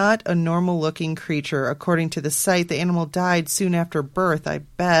clearly not a normal-looking creature. According to the site, the animal died soon after birth, I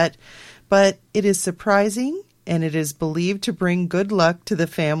bet. But it is surprising, and it is believed to bring good luck to the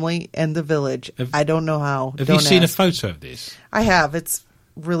family and the village. I don't know how. Have Don't you seen ask. a photo of this? I have. It's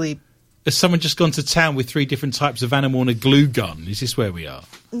really... Has someone just gone to town with 3 different types of animal and a glue gun? Is this where we are?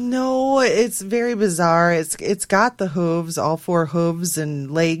 No, it's very bizarre. It's got the hooves, all 4 hooves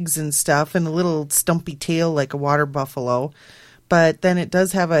and legs and stuff, and a little stumpy tail like a water buffalo. But then it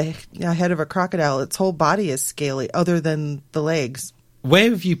does have a head of a crocodile. Its whole body is scaly, other than the legs.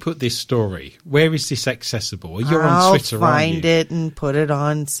 Where have you put this story? Where is this accessible? You're on I'll Twitter, aren't find you? it and put it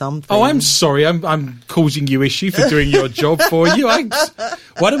on something. Oh, I'm sorry. I'm causing you issue for doing your job for you.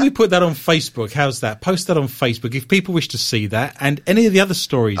 Why don't we put that on Facebook? How's that? Post that on Facebook if people wish to see that. And any of the other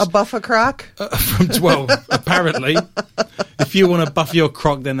stories. A buffa-croc? Apparently. If you want to buff your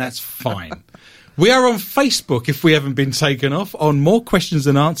croc, then that's fine. We are on Facebook, if we haven't been taken off, on More Questions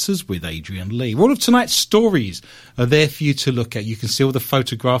and Answers with Adrian Lee. All of tonight's stories are there for you to look at. You can see all the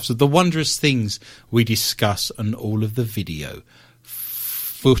photographs of the wondrous things we discuss and all of the video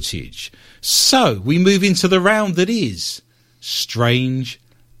footage. So, we move into the round that is Strange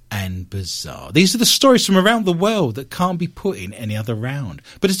and Bizarre. These are the stories from around the world that can't be put in any other round,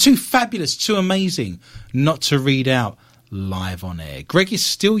 but are too fabulous, too amazing not to read out live on air. Greg is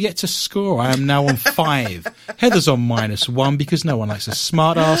still yet to score. I am now on 5. Heather's on -1 because no one likes a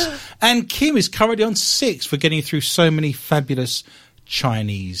smart ass. And Kim is currently on 6 for getting through so many fabulous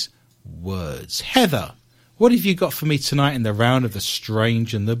Chinese words. Heather, What have you got for me tonight in the round of the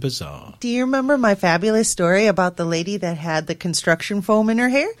strange and the bizarre? Do you remember my fabulous story about the lady that had the construction foam in her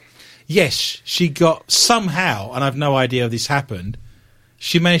hair? Yes, she got somehow, and I've no idea how this happened,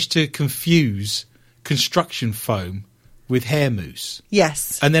 she managed to confuse construction foam with hair mousse.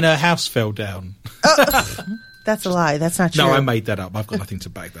 Yes. And then her house fell down. That's a lie. That's not true. No, I made that up. I've got nothing to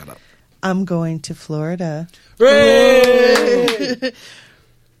back that up. I'm going to Florida. Hooray!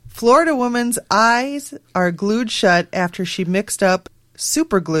 Florida woman's eyes are glued shut after she mixed up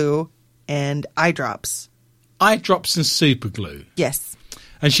super glue and eye drops. Eye drops and super glue. Yes.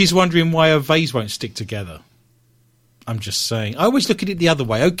 And she's wondering why her vase won't stick together. I'm just saying. I always look at it the other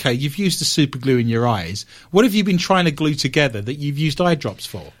way. Okay, you've used the super glue in your eyes. What have you been trying to glue together that you've used eye drops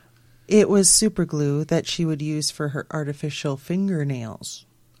for? It was super glue that she would use for her artificial fingernails.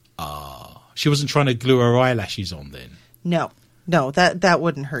 Ah, she wasn't trying to glue her eyelashes on then? No, that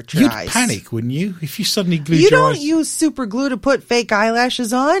wouldn't hurt your You'd eyes. panic, wouldn't you, if you suddenly glued You your eyes? don't use super glue to put fake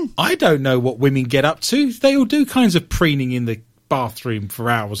eyelashes on. I don't know what women get up to. They all do kinds of preening in the bathroom for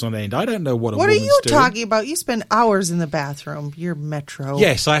hours on end. I don't know what a What are woman's you doing. talking about? You spend hours in the bathroom. You're Metro.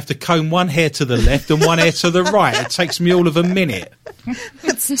 Yes, I have to comb one hair to the left and one hair to the right. It takes me all of a minute.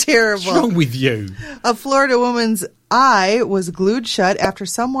 It's terrible. What's wrong with you? A Florida woman's eye was glued shut after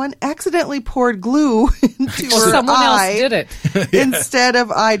someone accidentally poured glue into her Someone eye else did it. instead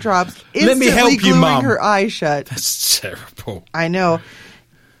of eye drops, Let me instantly help you, gluing Mum. her eye shut. That's terrible. I know.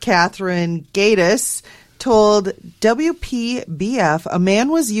 Catherine Gatus told WPBF a man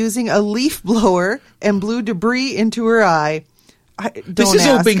was using a leaf blower and blew debris into her eye. This has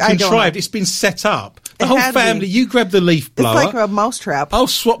all been contrived. It's been set up. The whole family, you grab the leaf blower. It's like a mousetrap. I'll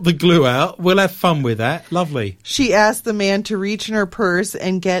swap the glue out. We'll have fun with that. Lovely. She asked the man to reach in her purse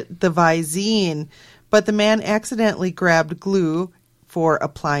and get the Visine, but the man accidentally grabbed glue for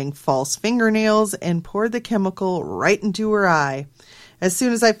applying false fingernails and poured the chemical right into her eye. As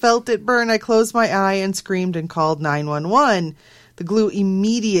soon as I felt it burn, I closed my eye and screamed and called 911. The glue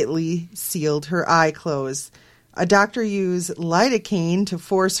immediately sealed her eye closed. A doctor used lidocaine to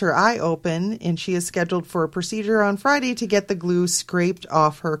force her eye open, and she is scheduled for a procedure on Friday to get the glue scraped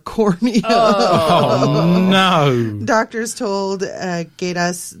off her cornea. Oh, no. Doctors told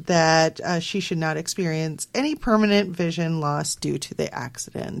Gatus that she should not experience any permanent vision loss due to the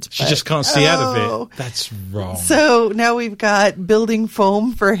accident. She just can't see out of it. That's wrong. So now we've got building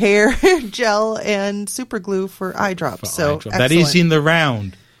foam for hair, gel, and super glue for eye drops. That is in the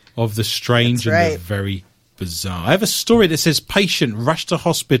round of the strange That's and right. the very bizarre. I have a story that says patient rushed to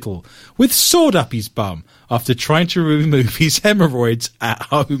hospital with sword up his bum after trying to remove his hemorrhoids at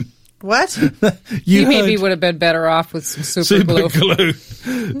home. What? You heard maybe would have been better off with some super glue.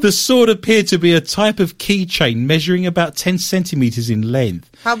 The sword appeared to be a type of keychain measuring about 10 centimetres in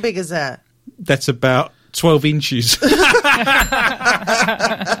length. How big is that? That's about 12 inches.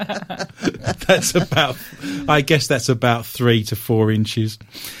 I guess that's about 3 to 4 inches.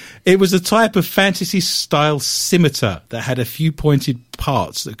 It was a type of fantasy-style scimitar that had a few pointed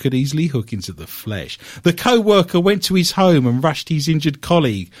parts that could easily hook into the flesh. The co-worker went to his home and rushed his injured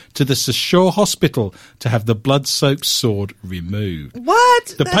colleague to the Sashore Hospital to have the blood-soaked sword removed. What?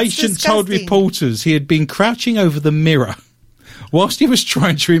 The That's patient told disgusting. reporters he had been crouching over the mirror whilst he was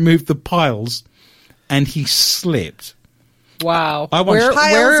trying to remove the piles, and he slipped. Wow. I want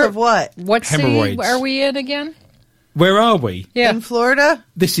Piles of what? What city Hemorrhoids. are we in again? Where are we? Yeah. In Florida?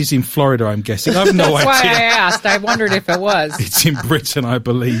 This is in Florida, I'm guessing. I've no That's why I idea. asked. I wondered if it was. It's in Britain, I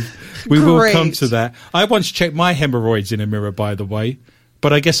believe. We will Great. come to that. I once checked my hemorrhoids in a mirror, by the way,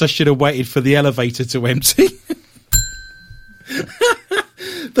 but I guess I should have waited for the elevator to empty.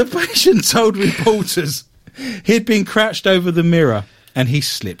 The patient told reporters he'd been crouched over the mirror and he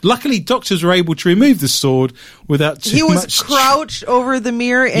slipped. Luckily, doctors were able to remove the sword without too He was much... crouched over the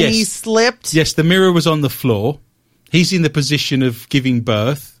mirror and Yes. he slipped? Yes, the mirror was on the floor. He's in the position of giving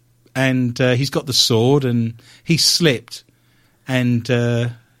birth, and he's got the sword, and he slipped, and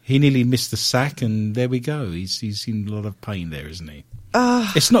he nearly missed the sack, and there we go. He's in a lot of pain there, isn't he?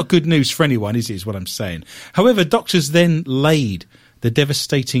 It's not good news for anyone, is it, is what I'm saying. However, doctors then laid the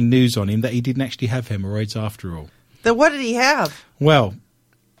devastating news on him that he didn't actually have hemorrhoids after all. Then what did he have? Well,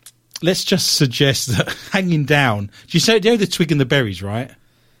 let's just suggest that hanging down... Do you know the twig and the berries, right?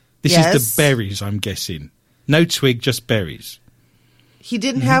 This is Yes. the berries, I'm guessing. No twig, just berries. He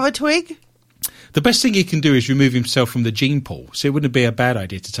didn't have a twig? The best thing he can do is remove himself from the gene pool. So it wouldn't be a bad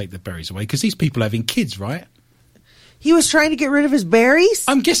idea to take the berries away, because these people are having kids, right? He was trying to get rid of his berries?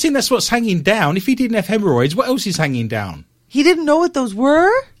 I'm guessing that's what's hanging down. If he didn't have hemorrhoids, what else is hanging down? He didn't know what those were?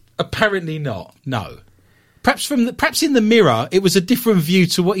 Apparently not. No. Perhaps in the mirror, it was a different view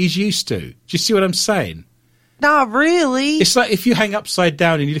to what he's used to. Do you see what I'm saying? Not really. It's like if you hang upside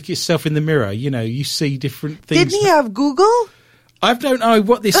down and you look at yourself in the mirror, you see different things. Didn't he have Google? I don't know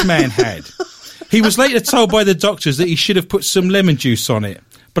what this man had. He was later told by the doctors that he should have put some lemon juice on it.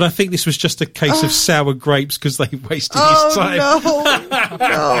 But I think this was just a case of sour grapes because they wasted his time.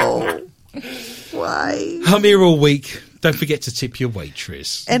 No. Why? I'm here all week. Don't forget to tip your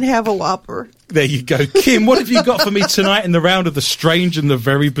waitress. And have a Whopper. There you go. Kim, what have you got for me tonight in the round of the strange and the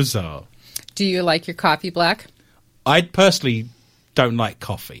very bizarre? Do you like your coffee black? I personally don't like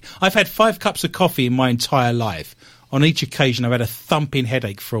coffee. I've had 5 cups of coffee in my entire life. On each occasion, I've had a thumping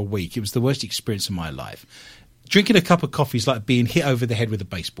headache for a week. It was the worst experience of my life. Drinking a cup of coffee is like being hit over the head with a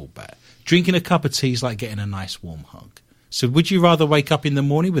baseball bat. Drinking a cup of tea is like getting a nice warm hug. So would you rather wake up in the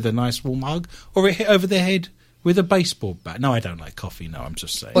morning with a nice warm hug or a hit over the head with a baseball bat? No, I don't like coffee. No, I'm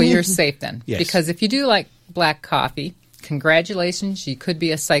just saying. Well, you're safe then. Yes. Because if you do like black coffee, congratulations, you could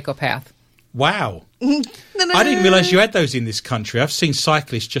be a psychopath. Wow. I didn't realise you had those in this country. I've seen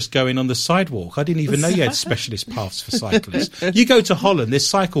cyclists just going on the sidewalk. I didn't even know you had specialist paths for cyclists. You go to Holland, there's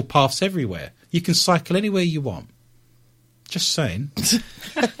cycle paths everywhere. You can cycle anywhere you want. Just saying.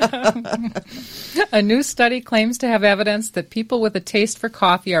 A new study claims to have evidence that people with a taste for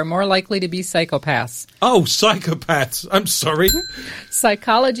coffee are more likely to be psychopaths. Oh, psychopaths. I'm sorry.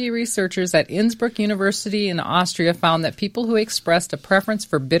 Psychology researchers at Innsbruck University in Austria found that people who expressed a preference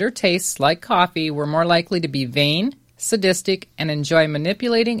for bitter tastes like coffee were more likely to be vain, sadistic, and enjoy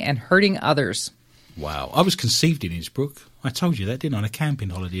manipulating and hurting others. Wow. I was conceived in Innsbruck. I told you that, didn't I? On a camping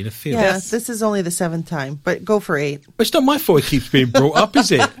holiday in a field. Yes, this is only the 7th time, but go for 8. It's not my fault it keeps being brought up,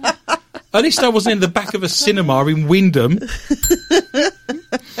 is it? At least I wasn't in the back of a cinema in Wyndham.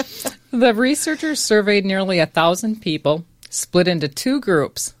 The researchers surveyed nearly 1,000 people, split into 2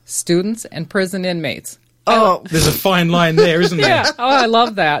 groups, students and prison inmates. Oh, There's a fine line there, isn't there? Yeah, I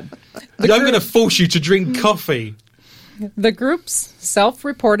love that. I'm going to force you to drink coffee. The groups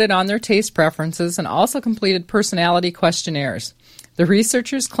self-reported on their taste preferences and also completed personality questionnaires. The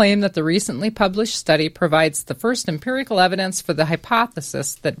researchers claim that the recently published study provides the first empirical evidence for the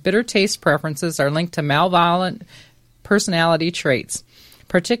hypothesis that bitter taste preferences are linked to malevolent personality traits,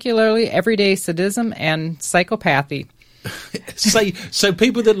 particularly everyday sadism and psychopathy. So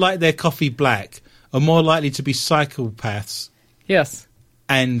people that like their coffee black are more likely to be psychopaths Yes.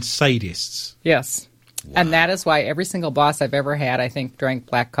 and sadists. Yes. Wow. And that is why every single boss I've ever had, I think, drank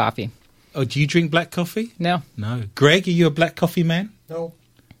black coffee. Oh, do you drink black coffee? No. No. Greg, are you a black coffee man? No.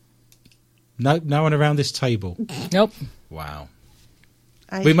 No one around this table. Nope. Wow.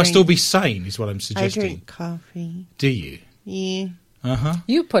 I must drink- all be sane, is what I'm I suggesting. drink coffee. Do you? Yeah. Uh-huh.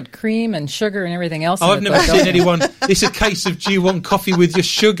 You put cream and sugar and everything else Oh, in I've it, never though, don't seen you? anyone. It's a case of, do you want coffee with your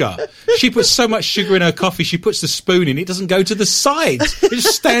sugar? She puts so much sugar in her coffee, she puts the spoon in, it doesn't go to the sides. It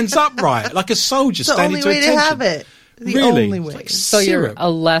just stands upright, like a soldier It's the standing only to way attention. to have it. The Really? only way. Like So you're syrup.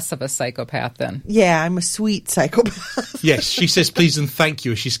 a less of a psychopath then. Yeah, I'm a sweet psychopath. Yes, she says please and thank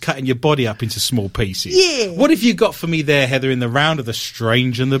you as she's cutting your body up into small pieces. Yeah. What have you got for me there, Heather, in the round of the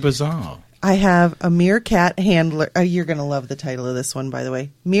strange and the bizarre? I have a meerkat handler. You're going to love the title of this one, by the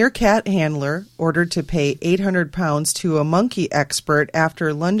way. Meerkat handler ordered to pay £800 to a monkey expert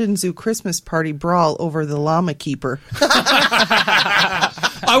after London Zoo Christmas party brawl over the llama keeper.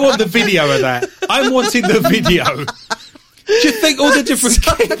 I want the video of that. I'm wanting the video. Do you think all the different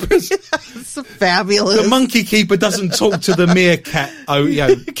keepers... It's fabulous. The monkey keeper doesn't talk to the meerkat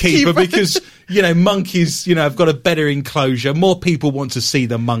keeper because, monkeys, have got a better enclosure. More people want to see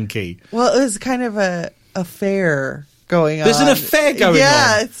the monkey. Well, it was kind of a affair going on. There's an affair going on.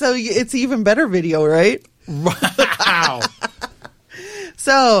 Yeah, so it's even better video, right? Wow.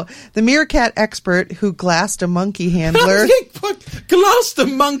 So, the meerkat expert who glassed a monkey handler... Glassed a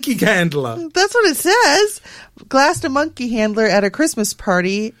monkey handler. That's what it says. Glassed a monkey handler at a Christmas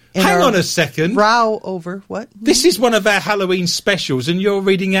party. Hang on a second. Row over what? This is one of our Halloween specials, and you're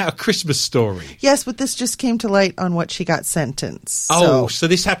reading out a Christmas story. Yes, but this just came to light on what she got sentenced. Oh, so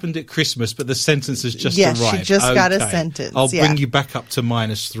this happened at Christmas, but the sentence has just Yes, arrived. she just got a Okay. sentence, I'll yeah. bring you back up to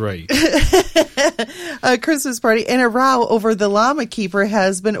 -3. A Christmas party and a row over the llama keeper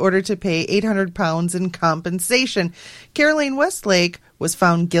has been ordered to pay £800 in compensation. Caroline Westlake was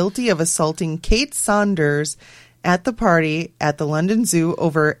found guilty of assaulting Kate Saunders at the party at the London Zoo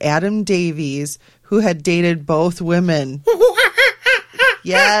over Adam Davies, who had dated both women.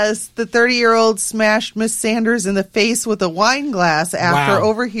 Yes, the 30-year-old smashed Miss Sanders in the face with a wine glass after Wow.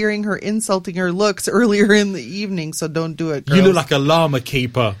 overhearing her insulting her looks earlier in the evening, so don't do it, girls. You look like a llama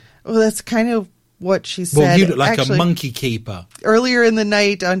keeper. Well, that's kind of what she said. Well, you look like Actually, a monkey keeper. earlier in the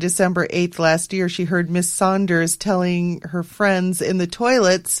night on December 8th last year, she heard Miss Saunders telling her friends in the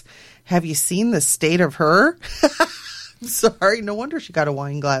toilets Have you seen the state of her? I'm sorry. No wonder she got a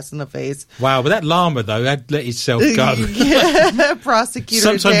wine glass in the face. Wow, but that llama, though, had let itself go. Yeah, prosecutor.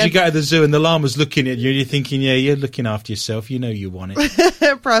 Sometimes you go to the zoo and the llama's looking at you and you're thinking, yeah, you're looking after yourself. You know you want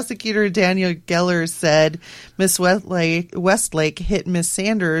it. Prosecutor Daniel Geller said Miss Westlake hit Miss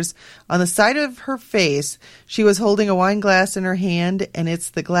Sanders on the side of her face. She was holding a wine glass in her hand, and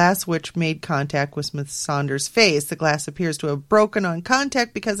it's the glass which made contact with Miss Saunders' face. The glass appears to have broken on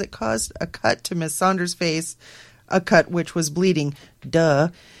contact because it caused a cut to Miss Saunders' face, a cut which was bleeding. Duh.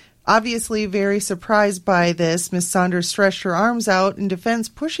 Obviously very surprised by this, Miss Saunders stretched her arms out in defense,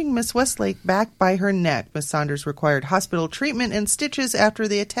 pushing Miss Westlake back by her neck. Miss Saunders required hospital treatment and stitches after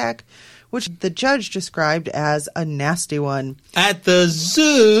the attack, which the judge described as a nasty one. At the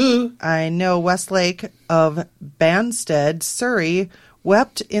zoo. I know Westlake of Banstead, Surrey,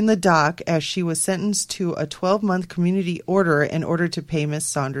 wept in the dock as she was sentenced to a 12-month community order in order to pay Miss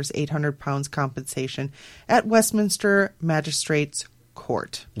Saunders £800 compensation at Westminster Magistrates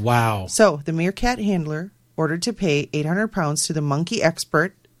Court. Wow. So the meerkat handler ordered to pay £800 to the monkey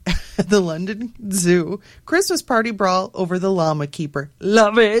expert at the London Zoo. Christmas party brawl over the llama keeper.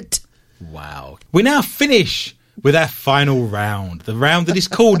 Love it. Wow. We now finish with our final round. The round that is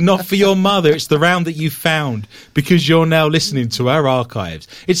called Not For Your Mother. It's the round that you found because you're now listening to our archives.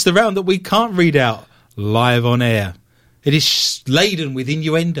 It's the round that we can't read out live on air. It is laden with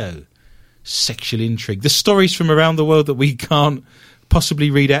innuendo, sexual intrigue, the stories from around the world that we can't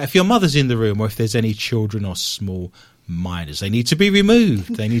possibly read out. If your mother's in the room or if there's any children or small minors, they need to be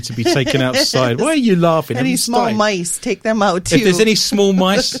removed. They need to be taken outside. Why are you laughing? Any small mice, take them out too. If there's any small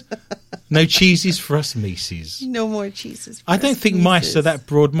mice, no cheeses for us Mises. No more cheeses. I don't think mice are that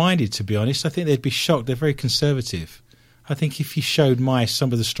broad-minded, to be honest. I think they'd be shocked. They're very conservative. I think if you showed mice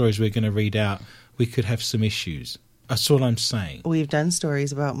some of the stories we're going to read out, we could have some issues. That's all I'm saying. We've done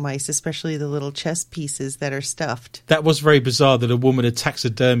stories about mice, especially the little chess pieces that are stuffed. That was very bizarre that a woman had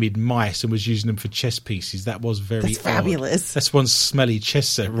taxidermied mice and was using them for chess pieces. That was very That's fabulous. That's one smelly chess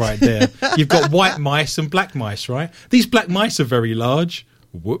set right there. You've got white mice and black mice, right? These black mice are very large.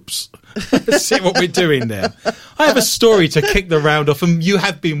 Whoops. See what we're doing there. I have a story to kick the round off, and you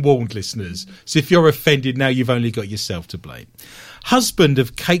have been warned, listeners. So if you're offended now, you've only got yourself to blame. Husband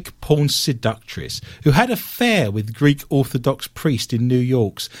of cake porn seductress who had an affair with Greek Orthodox priest in New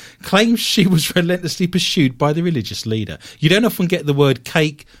York claims she was relentlessly pursued by the religious leader. You don't often get the word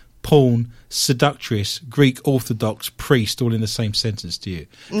cake, porn, seductress, Greek Orthodox priest all in the same sentence, do you?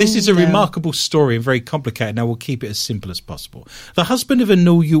 This is a remarkable story and very complicated. Now we'll keep it as simple as possible. The husband of a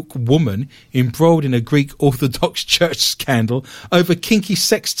New York woman embroiled in a Greek Orthodox church scandal over kinky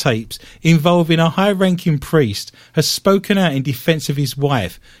sex tapes involving a high-ranking priest has spoken out in defense of his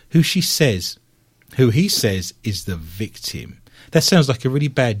wife, who he says is the victim. That sounds like a really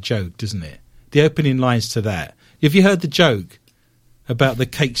bad joke, doesn't it? The opening lines to that. Have you heard the joke about the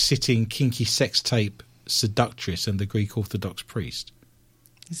cake-sitting, kinky sex tape seductress and the Greek Orthodox priest?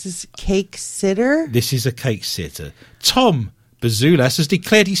 This is cake sitter? This is a cake sitter. Tom Bazoulas has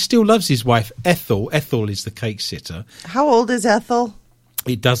declared he still loves his wife, Ethel. Ethel is the cake sitter. How old is Ethel?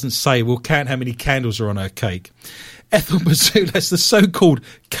 It doesn't say. We'll count how many candles are on her cake. Ethel Bazoulas, the so-called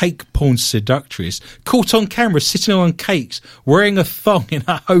cake porn seductress, caught on camera sitting on cakes wearing a thong in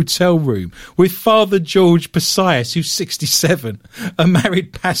a hotel room with Father George Pasias, who's 67, a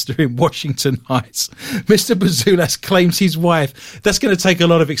married pastor in Washington Heights. Mr. Bazoulas claims his wife. That's going to take a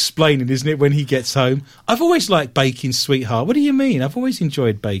lot of explaining, isn't it, when he gets home? I've always liked baking, sweetheart. What do you mean? I've always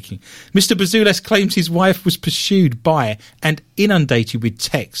enjoyed baking. Mr. Bazoulas claims his wife was pursued by and inundated with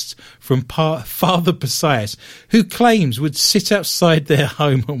texts from Father Pasias, who claims would sit outside their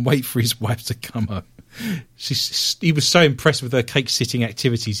home and wait for his wife to come home. He was so impressed with her cake-sitting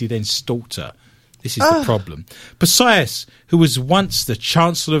activities, he then stalked her. This is the problem. Pasias, who was once the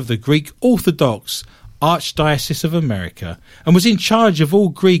Chancellor of the Greek Orthodox Archdiocese of America and was in charge of all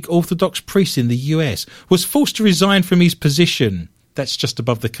Greek Orthodox priests in the US, was forced to resign from his position. That's just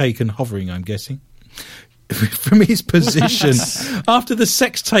above the cake and hovering, I'm guessing. From his position after the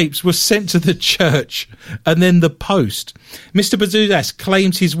sex tapes were sent to the church and then the post. Mr. Bazoulas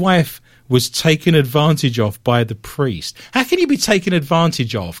claims his wife was taken advantage of by the priest. How can you be taken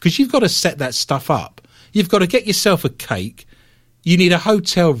advantage of? Because you've got to set that stuff up. You've got to get yourself a cake. You need a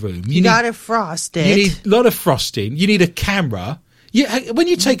hotel room. You got to frost it. You need a lot of frosting. You need a camera. When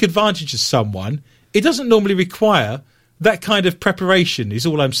you take advantage of someone, it doesn't normally require that kind of preparation, is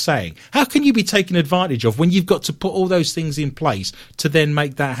all I'm saying. How can you be taken advantage of when you've got to put all those things in place to then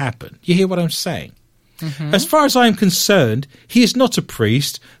make that happen? You hear what I'm saying? As far as I am concerned, he is not a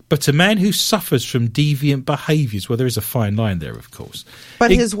priest, but a man who suffers from deviant behaviours. Well, there is a fine line there, of course.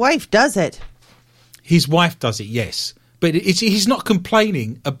 But his wife does it. His wife does it, yes. But he's not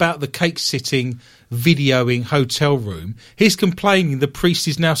complaining about the cake-sitting, videoing hotel room. He's complaining the priest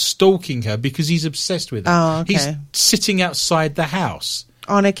is now stalking her because he's obsessed with her. Oh, okay. He's sitting outside the house.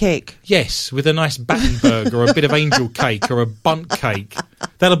 On a cake. Yes, with a nice Battenberg or a bit of angel cake or a bunt cake.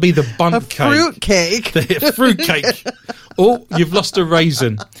 That'll be the bunt cake. Fruit cake. The fruit cake. Oh, you've lost a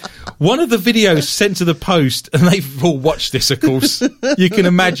raisin. One of the videos sent to the Post, and they've all watched this, of course. You can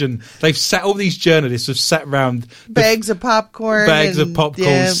imagine. All these journalists have sat around. Bags of popcorn.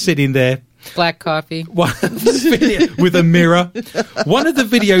 Sitting there. Black coffee. With a mirror. One of the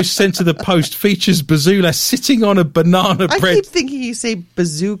videos sent to the Post features Bazoola sitting on a banana bread. I keep thinking you say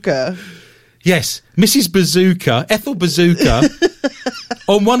bazooka. Yes, Mrs. Bazooka, Ethel Bazooka,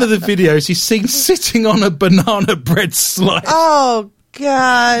 on one of the videos he's seen sitting on a banana bread slice. Oh,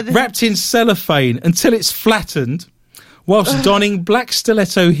 God. Wrapped in cellophane until it's flattened, whilst donning black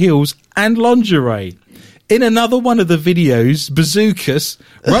stiletto heels and lingerie. In another one of the videos, Bazookas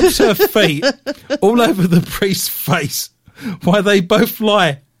rubs her feet all over the priest's face while they both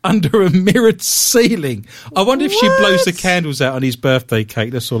lie under a mirrored ceiling. I wonder if she blows the candles out on his birthday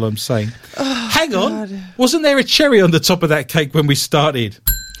cake. That's all I'm saying. Hang on. Wasn't there a cherry on the top of that cake when we started?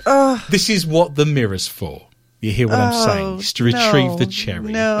 This is what the mirror's for. You hear what I'm saying? It's to retrieve the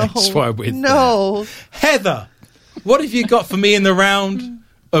cherry. No. That's why we're No. there. Heather, what have you got for me in the round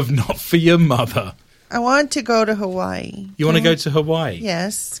of Not For Your Mother? I want to go to Hawaii. You want to go to Hawaii?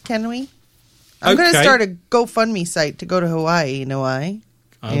 Yes. Can we? I'm going to start a GoFundMe site to go to Hawaii. You know why?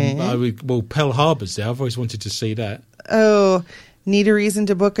 Well, Pearl Harbor's there. I've always wanted to see that. Oh, need a reason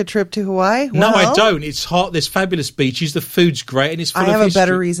to book a trip to Hawaii? No, I don't. It's hot. There's fabulous beaches. The food's great, and it's full of history. I have a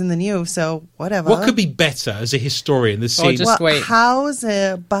better reason than you, so whatever. What could be better as a historian? Wait. How's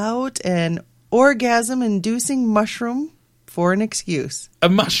about an orgasm-inducing mushroom for an excuse? A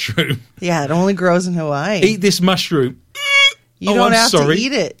mushroom? Yeah, it only grows in Hawaii. Eat this mushroom. You don't have to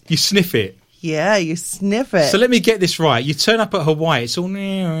eat it. You sniff it. Yeah, you sniff it. So let me get this right. You turn up at Hawaii, it's all...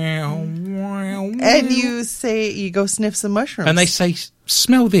 And you go sniff some mushrooms. And they say,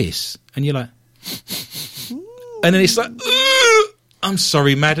 smell this. And you're like... And then it's like, I'm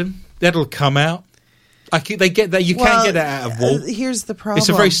sorry, madam. That'll come out. They get that. You can't get that out of wool. Here's the problem. It's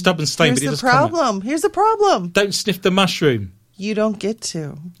a very stubborn statement. Here's the problem. Don't sniff the mushroom. You don't get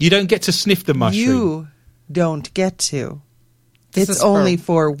to. You don't get to sniff the mushroom. You don't get to. It's only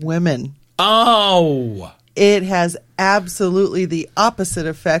for women. Oh. It has absolutely the opposite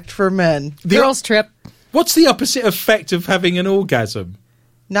effect for men. Girls trip. What's the opposite effect of having an orgasm?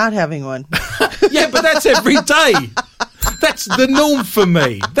 Not having one. Yeah, but that's every day. That's the norm for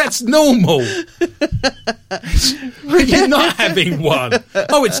me. That's normal. You're not having one.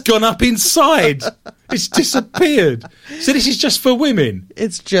 Oh, it's gone up inside. It's disappeared. So this is just for women.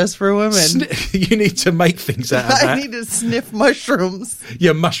 It's just for women. You need to make things out of that. I need to sniff mushrooms.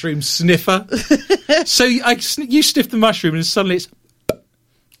 You're a mushroom sniffer. So you sniff the mushroom and suddenly it's...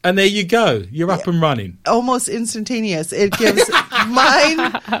 And there you go. You're up and running. Almost instantaneous. It gives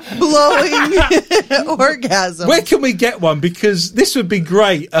mind-blowing orgasm. Where can we get one? Because this would be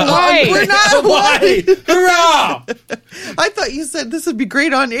great. We're not Hawaii. Hurrah! I thought you said this would be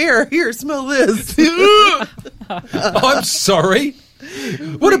great on air. Here, smell this. I'm sorry.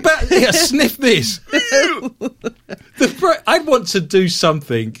 What about sniff this? I'd want to do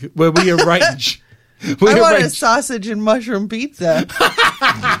something where we arrange... I want a sausage and mushroom pizza.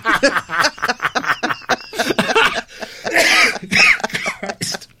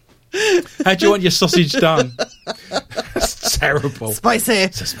 How do you want your sausage done? That's terrible.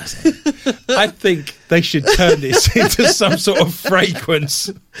 Spicy. So spicy. I think they should turn this into some sort of fragrance.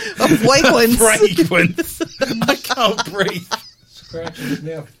 Fragrance. I can't breathe. Scratch and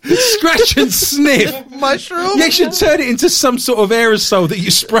sniff. Scratch and sniff. Mushroom? You should turn it into some sort of aerosol that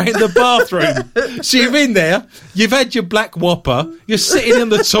you spray in the bathroom. So you're in there, you've had your black whopper, you're sitting in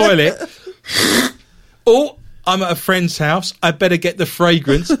the toilet. Oh, I'm at a friend's house, I better get the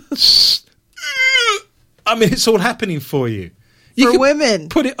fragrance. I mean, it's all happening for you. For women.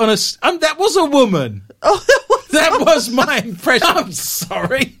 Put it on a... that was a woman. Oh, that was my impression. I'm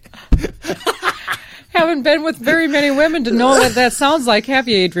sorry. Haven't been with very many women to know what that sounds like, have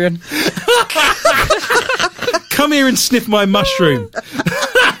you, Adrian? Come here and sniff my mushroom.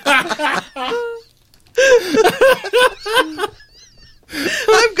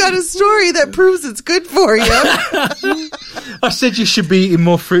 I've got a story that proves it's good for you. I said you should be eating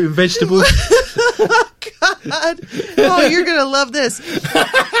more fruit and vegetables. Oh, God. Oh, you're going to love this.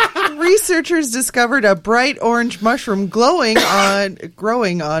 Researchers discovered a bright orange mushroom growing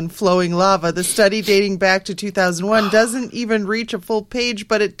on flowing lava. The study, dating back to 2001, doesn't even reach a full page,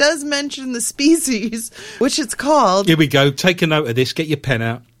 but it does mention the species, which it's called. Here we go. Take a note of this. Get your pen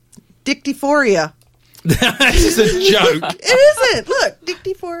out. Dictyphoria. This is a joke. It isn't. Look,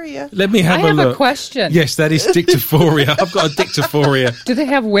 Dictyphoria. Let me have I a look. have a question. Yes, that is dictyphoria. I've got a dictyphoria. Do they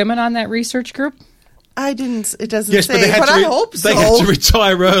have women on that research group? I didn't. It doesn't Yes, say, but they had I hope so. They had to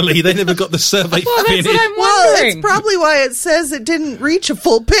retire early. They never got the survey Well, that's finished. what I'm Well, wondering. it's probably why it says it didn't reach a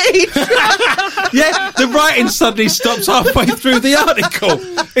full page. Yeah, the writing suddenly stops halfway through the article.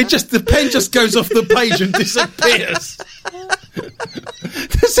 The pen just goes off the page and disappears.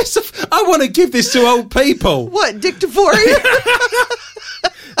 I want to give this to old people. What, Dictyphoria?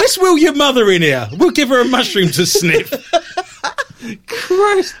 Let's wheel your mother in here. We'll give her a mushroom to sniff.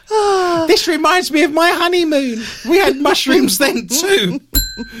 Christ. This reminds me of my honeymoon. We had mushrooms then too.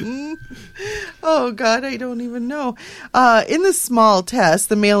 Oh, God, I don't even know. In the small test,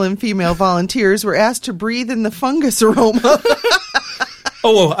 the male and female volunteers were asked to breathe in the fungus aroma.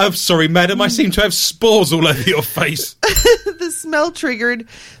 Oh, I'm sorry, madam. I seem to have spores all over your face. The smell triggered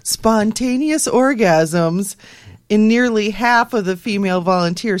spontaneous orgasms in nearly half of the female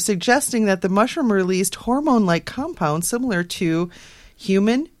volunteers, suggesting that the mushroom released hormone-like compounds similar to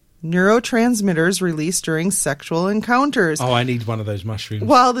human neurotransmitters released during sexual encounters. Oh, I need one of those mushrooms.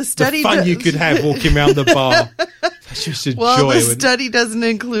 While the study the fun you could have walking around the bar. That's just a Well, joy. the study doesn't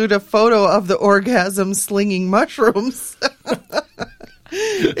include a photo of the orgasm slinging mushrooms.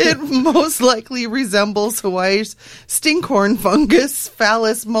 It most likely resembles Hawaii's stinkhorn fungus,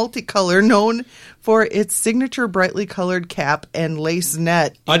 Phallus multicolor, known for its signature brightly colored cap and lace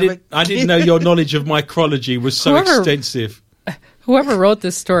net. I didn't know your knowledge of micrology was so extensive. Whoever wrote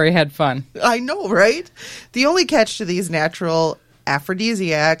this story had fun. I know, right? The only catch to these natural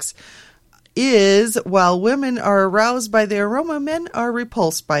aphrodisiacs is while women are aroused by the aroma, men are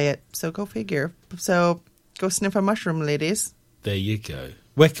repulsed by it. So go figure. So go sniff a mushroom, ladies. There you go.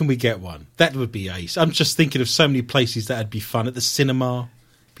 Where can we get one? That would be ace. I'm just thinking of so many places that'd be fun. At the cinema.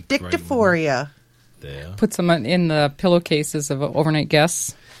 Dictyphoria. There. Put some in the pillowcases of overnight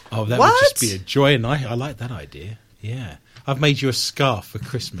guests. Oh, that What? would just be a joy. And I like that idea. Yeah. I've made you a scarf for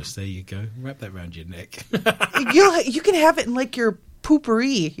Christmas. There you go. Wrap that around your neck. You can have it in like your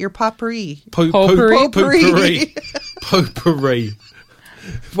poopery, your potpourri. Potpourri. Potpourri.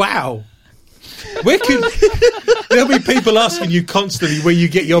 Wow. There'll be people asking you constantly where you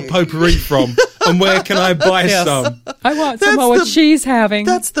get your potpourri from and where can I buy some. I want some of what she's having.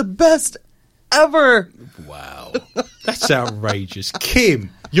 That's the best ever. Wow. That's outrageous.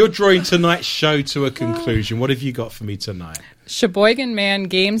 Kim, you're drawing tonight's show to a conclusion. What have you got for me tonight? Sheboygan man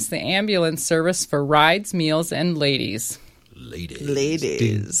games the ambulance service for rides, meals, and ladies.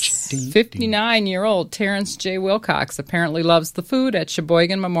 Ladies. 59-year-old Terrence J. Wilcox apparently loves the food at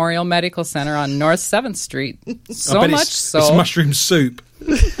Sheboygan Memorial Medical Center on North 7th Street. So much so. It's mushroom soup.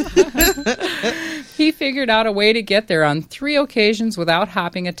 He figured out a way to get there on 3 occasions without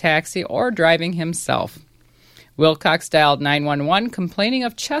hopping a taxi or driving himself. Wilcox dialed 911 complaining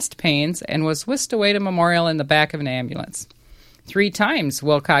of chest pains and was whisked away to Memorial in the back of an ambulance. 3 times,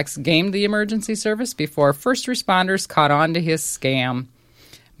 Wilcox gamed the emergency service before first responders caught on to his scam.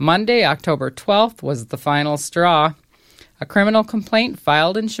 Monday, October 12th, was the final straw. A criminal complaint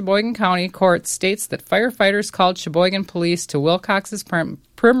filed in Sheboygan County Court states that firefighters called Sheboygan police to Wilcox's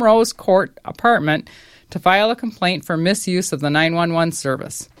Primrose Court apartment to file a complaint for misuse of the 911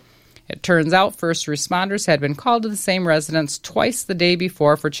 service. It turns out first responders had been called to the same residence twice the day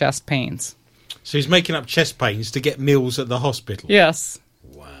before for chest pains. So he's making up chest pains to get meals at the hospital. Yes.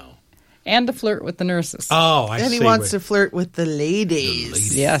 Wow. And to flirt with the nurses. Oh, I see. And he wants to flirt with the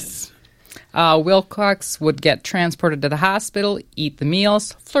ladies. Yes. Wilcox would get transported to the hospital, eat the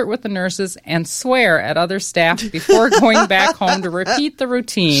meals, flirt with the nurses, and swear at other staff before going back home to repeat the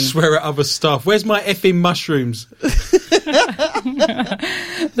routine. Swear at other staff. Where's my effing mushrooms?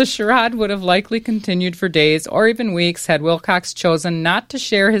 The charade would have likely continued for days or even weeks had Wilcox chosen not to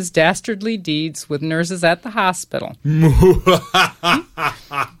share his dastardly deeds with nurses at the hospital.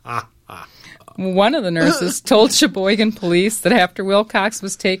 One of the nurses told Sheboygan police that after Wilcox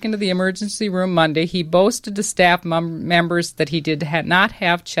was taken to the emergency room Monday, he boasted to staff members that he did not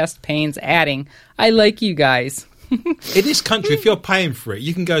have chest pains, adding, "I like you guys." In this country, if you're paying for it,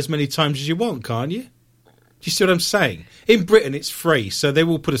 you can go as many times as you want, can't you? Do you see what I'm saying? In Britain, it's free, so they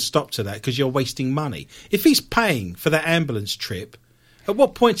will put a stop to that because you're wasting money. If he's paying for that ambulance trip, at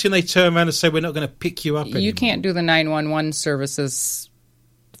what point can they turn around and say, we're not going to pick you up anymore? You can't do the 911 services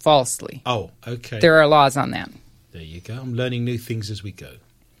falsely. Oh, okay. There are laws on that. There you go. I'm learning new things as we go.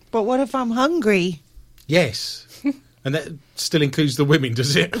 But what if I'm hungry? Yes. And that still includes the women,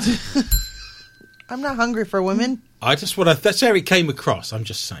 does it? I'm not hungry for women. I just want to... That's how it came across. I'm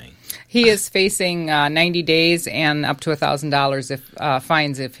just saying. He is facing 90 days and up to $1,000 if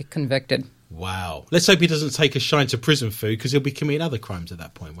fines if convicted. Wow. Let's hope he doesn't take a shine to prison food, because he'll be committing other crimes at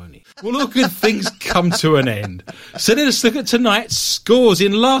that point, won't he? Well, all good things come to an end. So let's look at tonight's scores.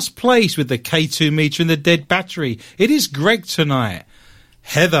 In last place with the K2 meter and the dead battery, it is Greg tonight.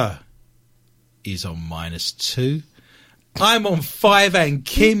 Heather is on -2. I'm on 5, and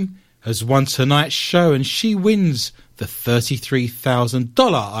Kim has won tonight's show, and she wins the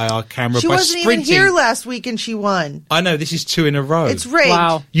 $33,000 IR camera She by wasn't sprinting. even here last week and she won. I know, this is 2 in a row. It's rigged.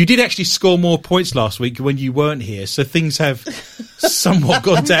 Wow. You did actually score more points last week when you weren't here, so things have somewhat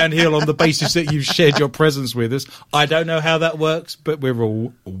gone downhill on the basis that you've shared your presence with us. I don't know how that works, but we're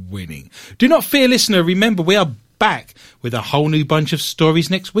all winning. Do not fear, listener. Remember, we are back with a whole new bunch of stories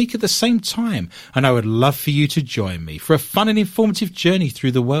next week at the same time, and I would love for you to join me for a fun and informative journey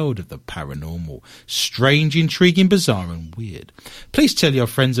through the world of the paranormal, strange, intriguing, bizarre and weird. Please tell your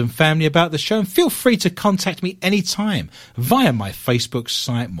friends and family about the show, and feel free to contact me anytime via my Facebook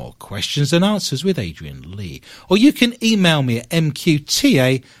site, More Questions and Answers with Adrian Lee, or you can email me at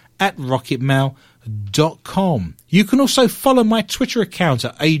mqta@rocketmail.com. You can also follow my Twitter account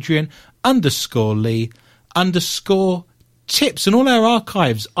at Adrian_Lee_tips, and all our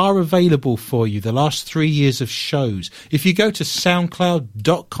archives are available for you, the last 3 years of shows. If you go to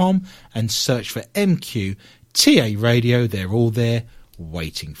soundcloud.com and search for MQTA Radio, they're all there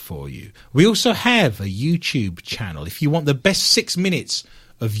waiting for you. We also have a YouTube channel. If you want the best 6 minutes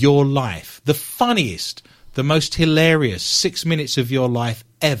of your life, the funniest, the most hilarious 6 minutes of your life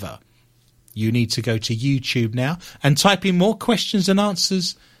ever, you need to go to YouTube now and type in More Questions and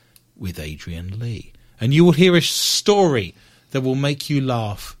Answers with Adrian Lee, and you will hear a story that will make you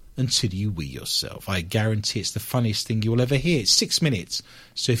laugh until you wee yourself. I guarantee it's the funniest thing you'll ever hear. It's 6 minutes.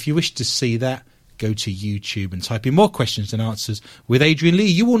 So if you wish to see that, go to YouTube and type in More Questions and Answers with Adrian Lee.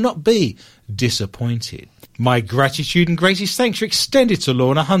 You will not be disappointed. My gratitude and greatest thanks are extended to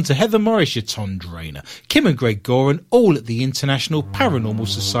Lorna Hunter, Heather Morris, Yaton Drainer, Kim and Greg Goran, all at the International Paranormal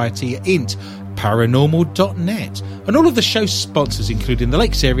Society at paranormal.net, and all of the show's sponsors, including the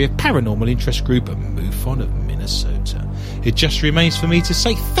Lakes Area Paranormal Interest Group and MUFON of Minnesota. It just remains for me to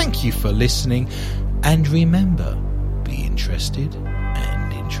say thank you for listening, and remember, be interested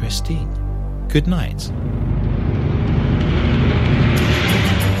and interesting. Good night.